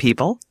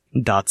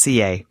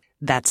scienceforthepeople.ca.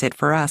 That's it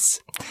for us.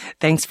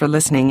 Thanks for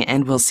listening,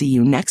 and we'll see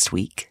you next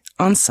week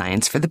on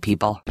Science for the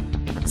People.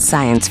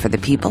 Science for the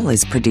People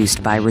is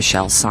produced by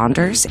Rochelle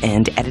Saunders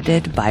and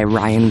edited by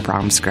Ryan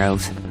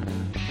Bromsgrove.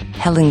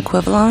 Helen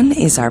Quivalon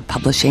is our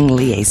publishing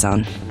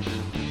liaison.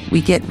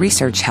 We get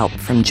research help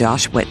from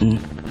Josh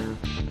Witten.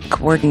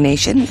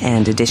 Coordination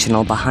and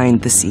additional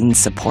behind-the-scenes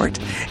support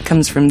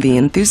comes from the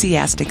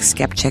enthusiastic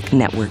Skepcheck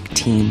Network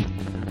team.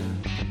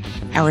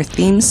 Our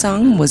theme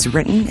song was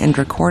written and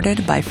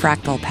recorded by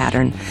Fractal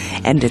Pattern,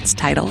 and its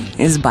title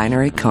is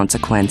Binary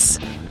Consequence.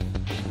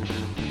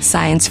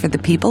 Science for the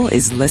People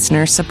is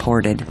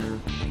listener-supported.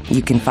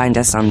 You can find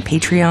us on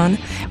Patreon,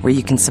 where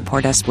you can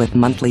support us with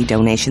monthly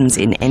donations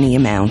in any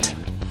amount.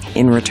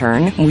 In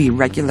return, we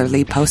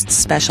regularly post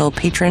special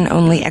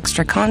patron-only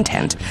extra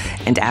content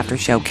and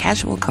after-show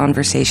casual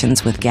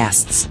conversations with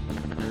guests.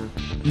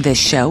 This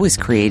show is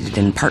created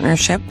in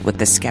partnership with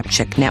the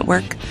Skepchick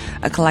Network,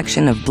 a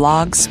collection of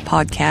blogs,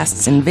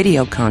 podcasts, and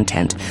video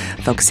content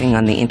focusing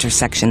on the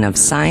intersection of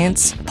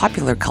science,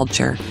 popular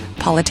culture,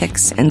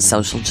 politics, and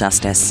social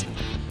justice.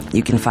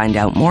 You can find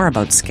out more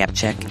about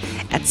Skepchick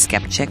at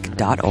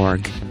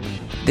skepchick.org.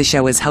 The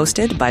show is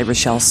hosted by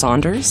Rochelle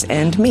Saunders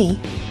and me,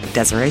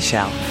 Desiree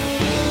Schell.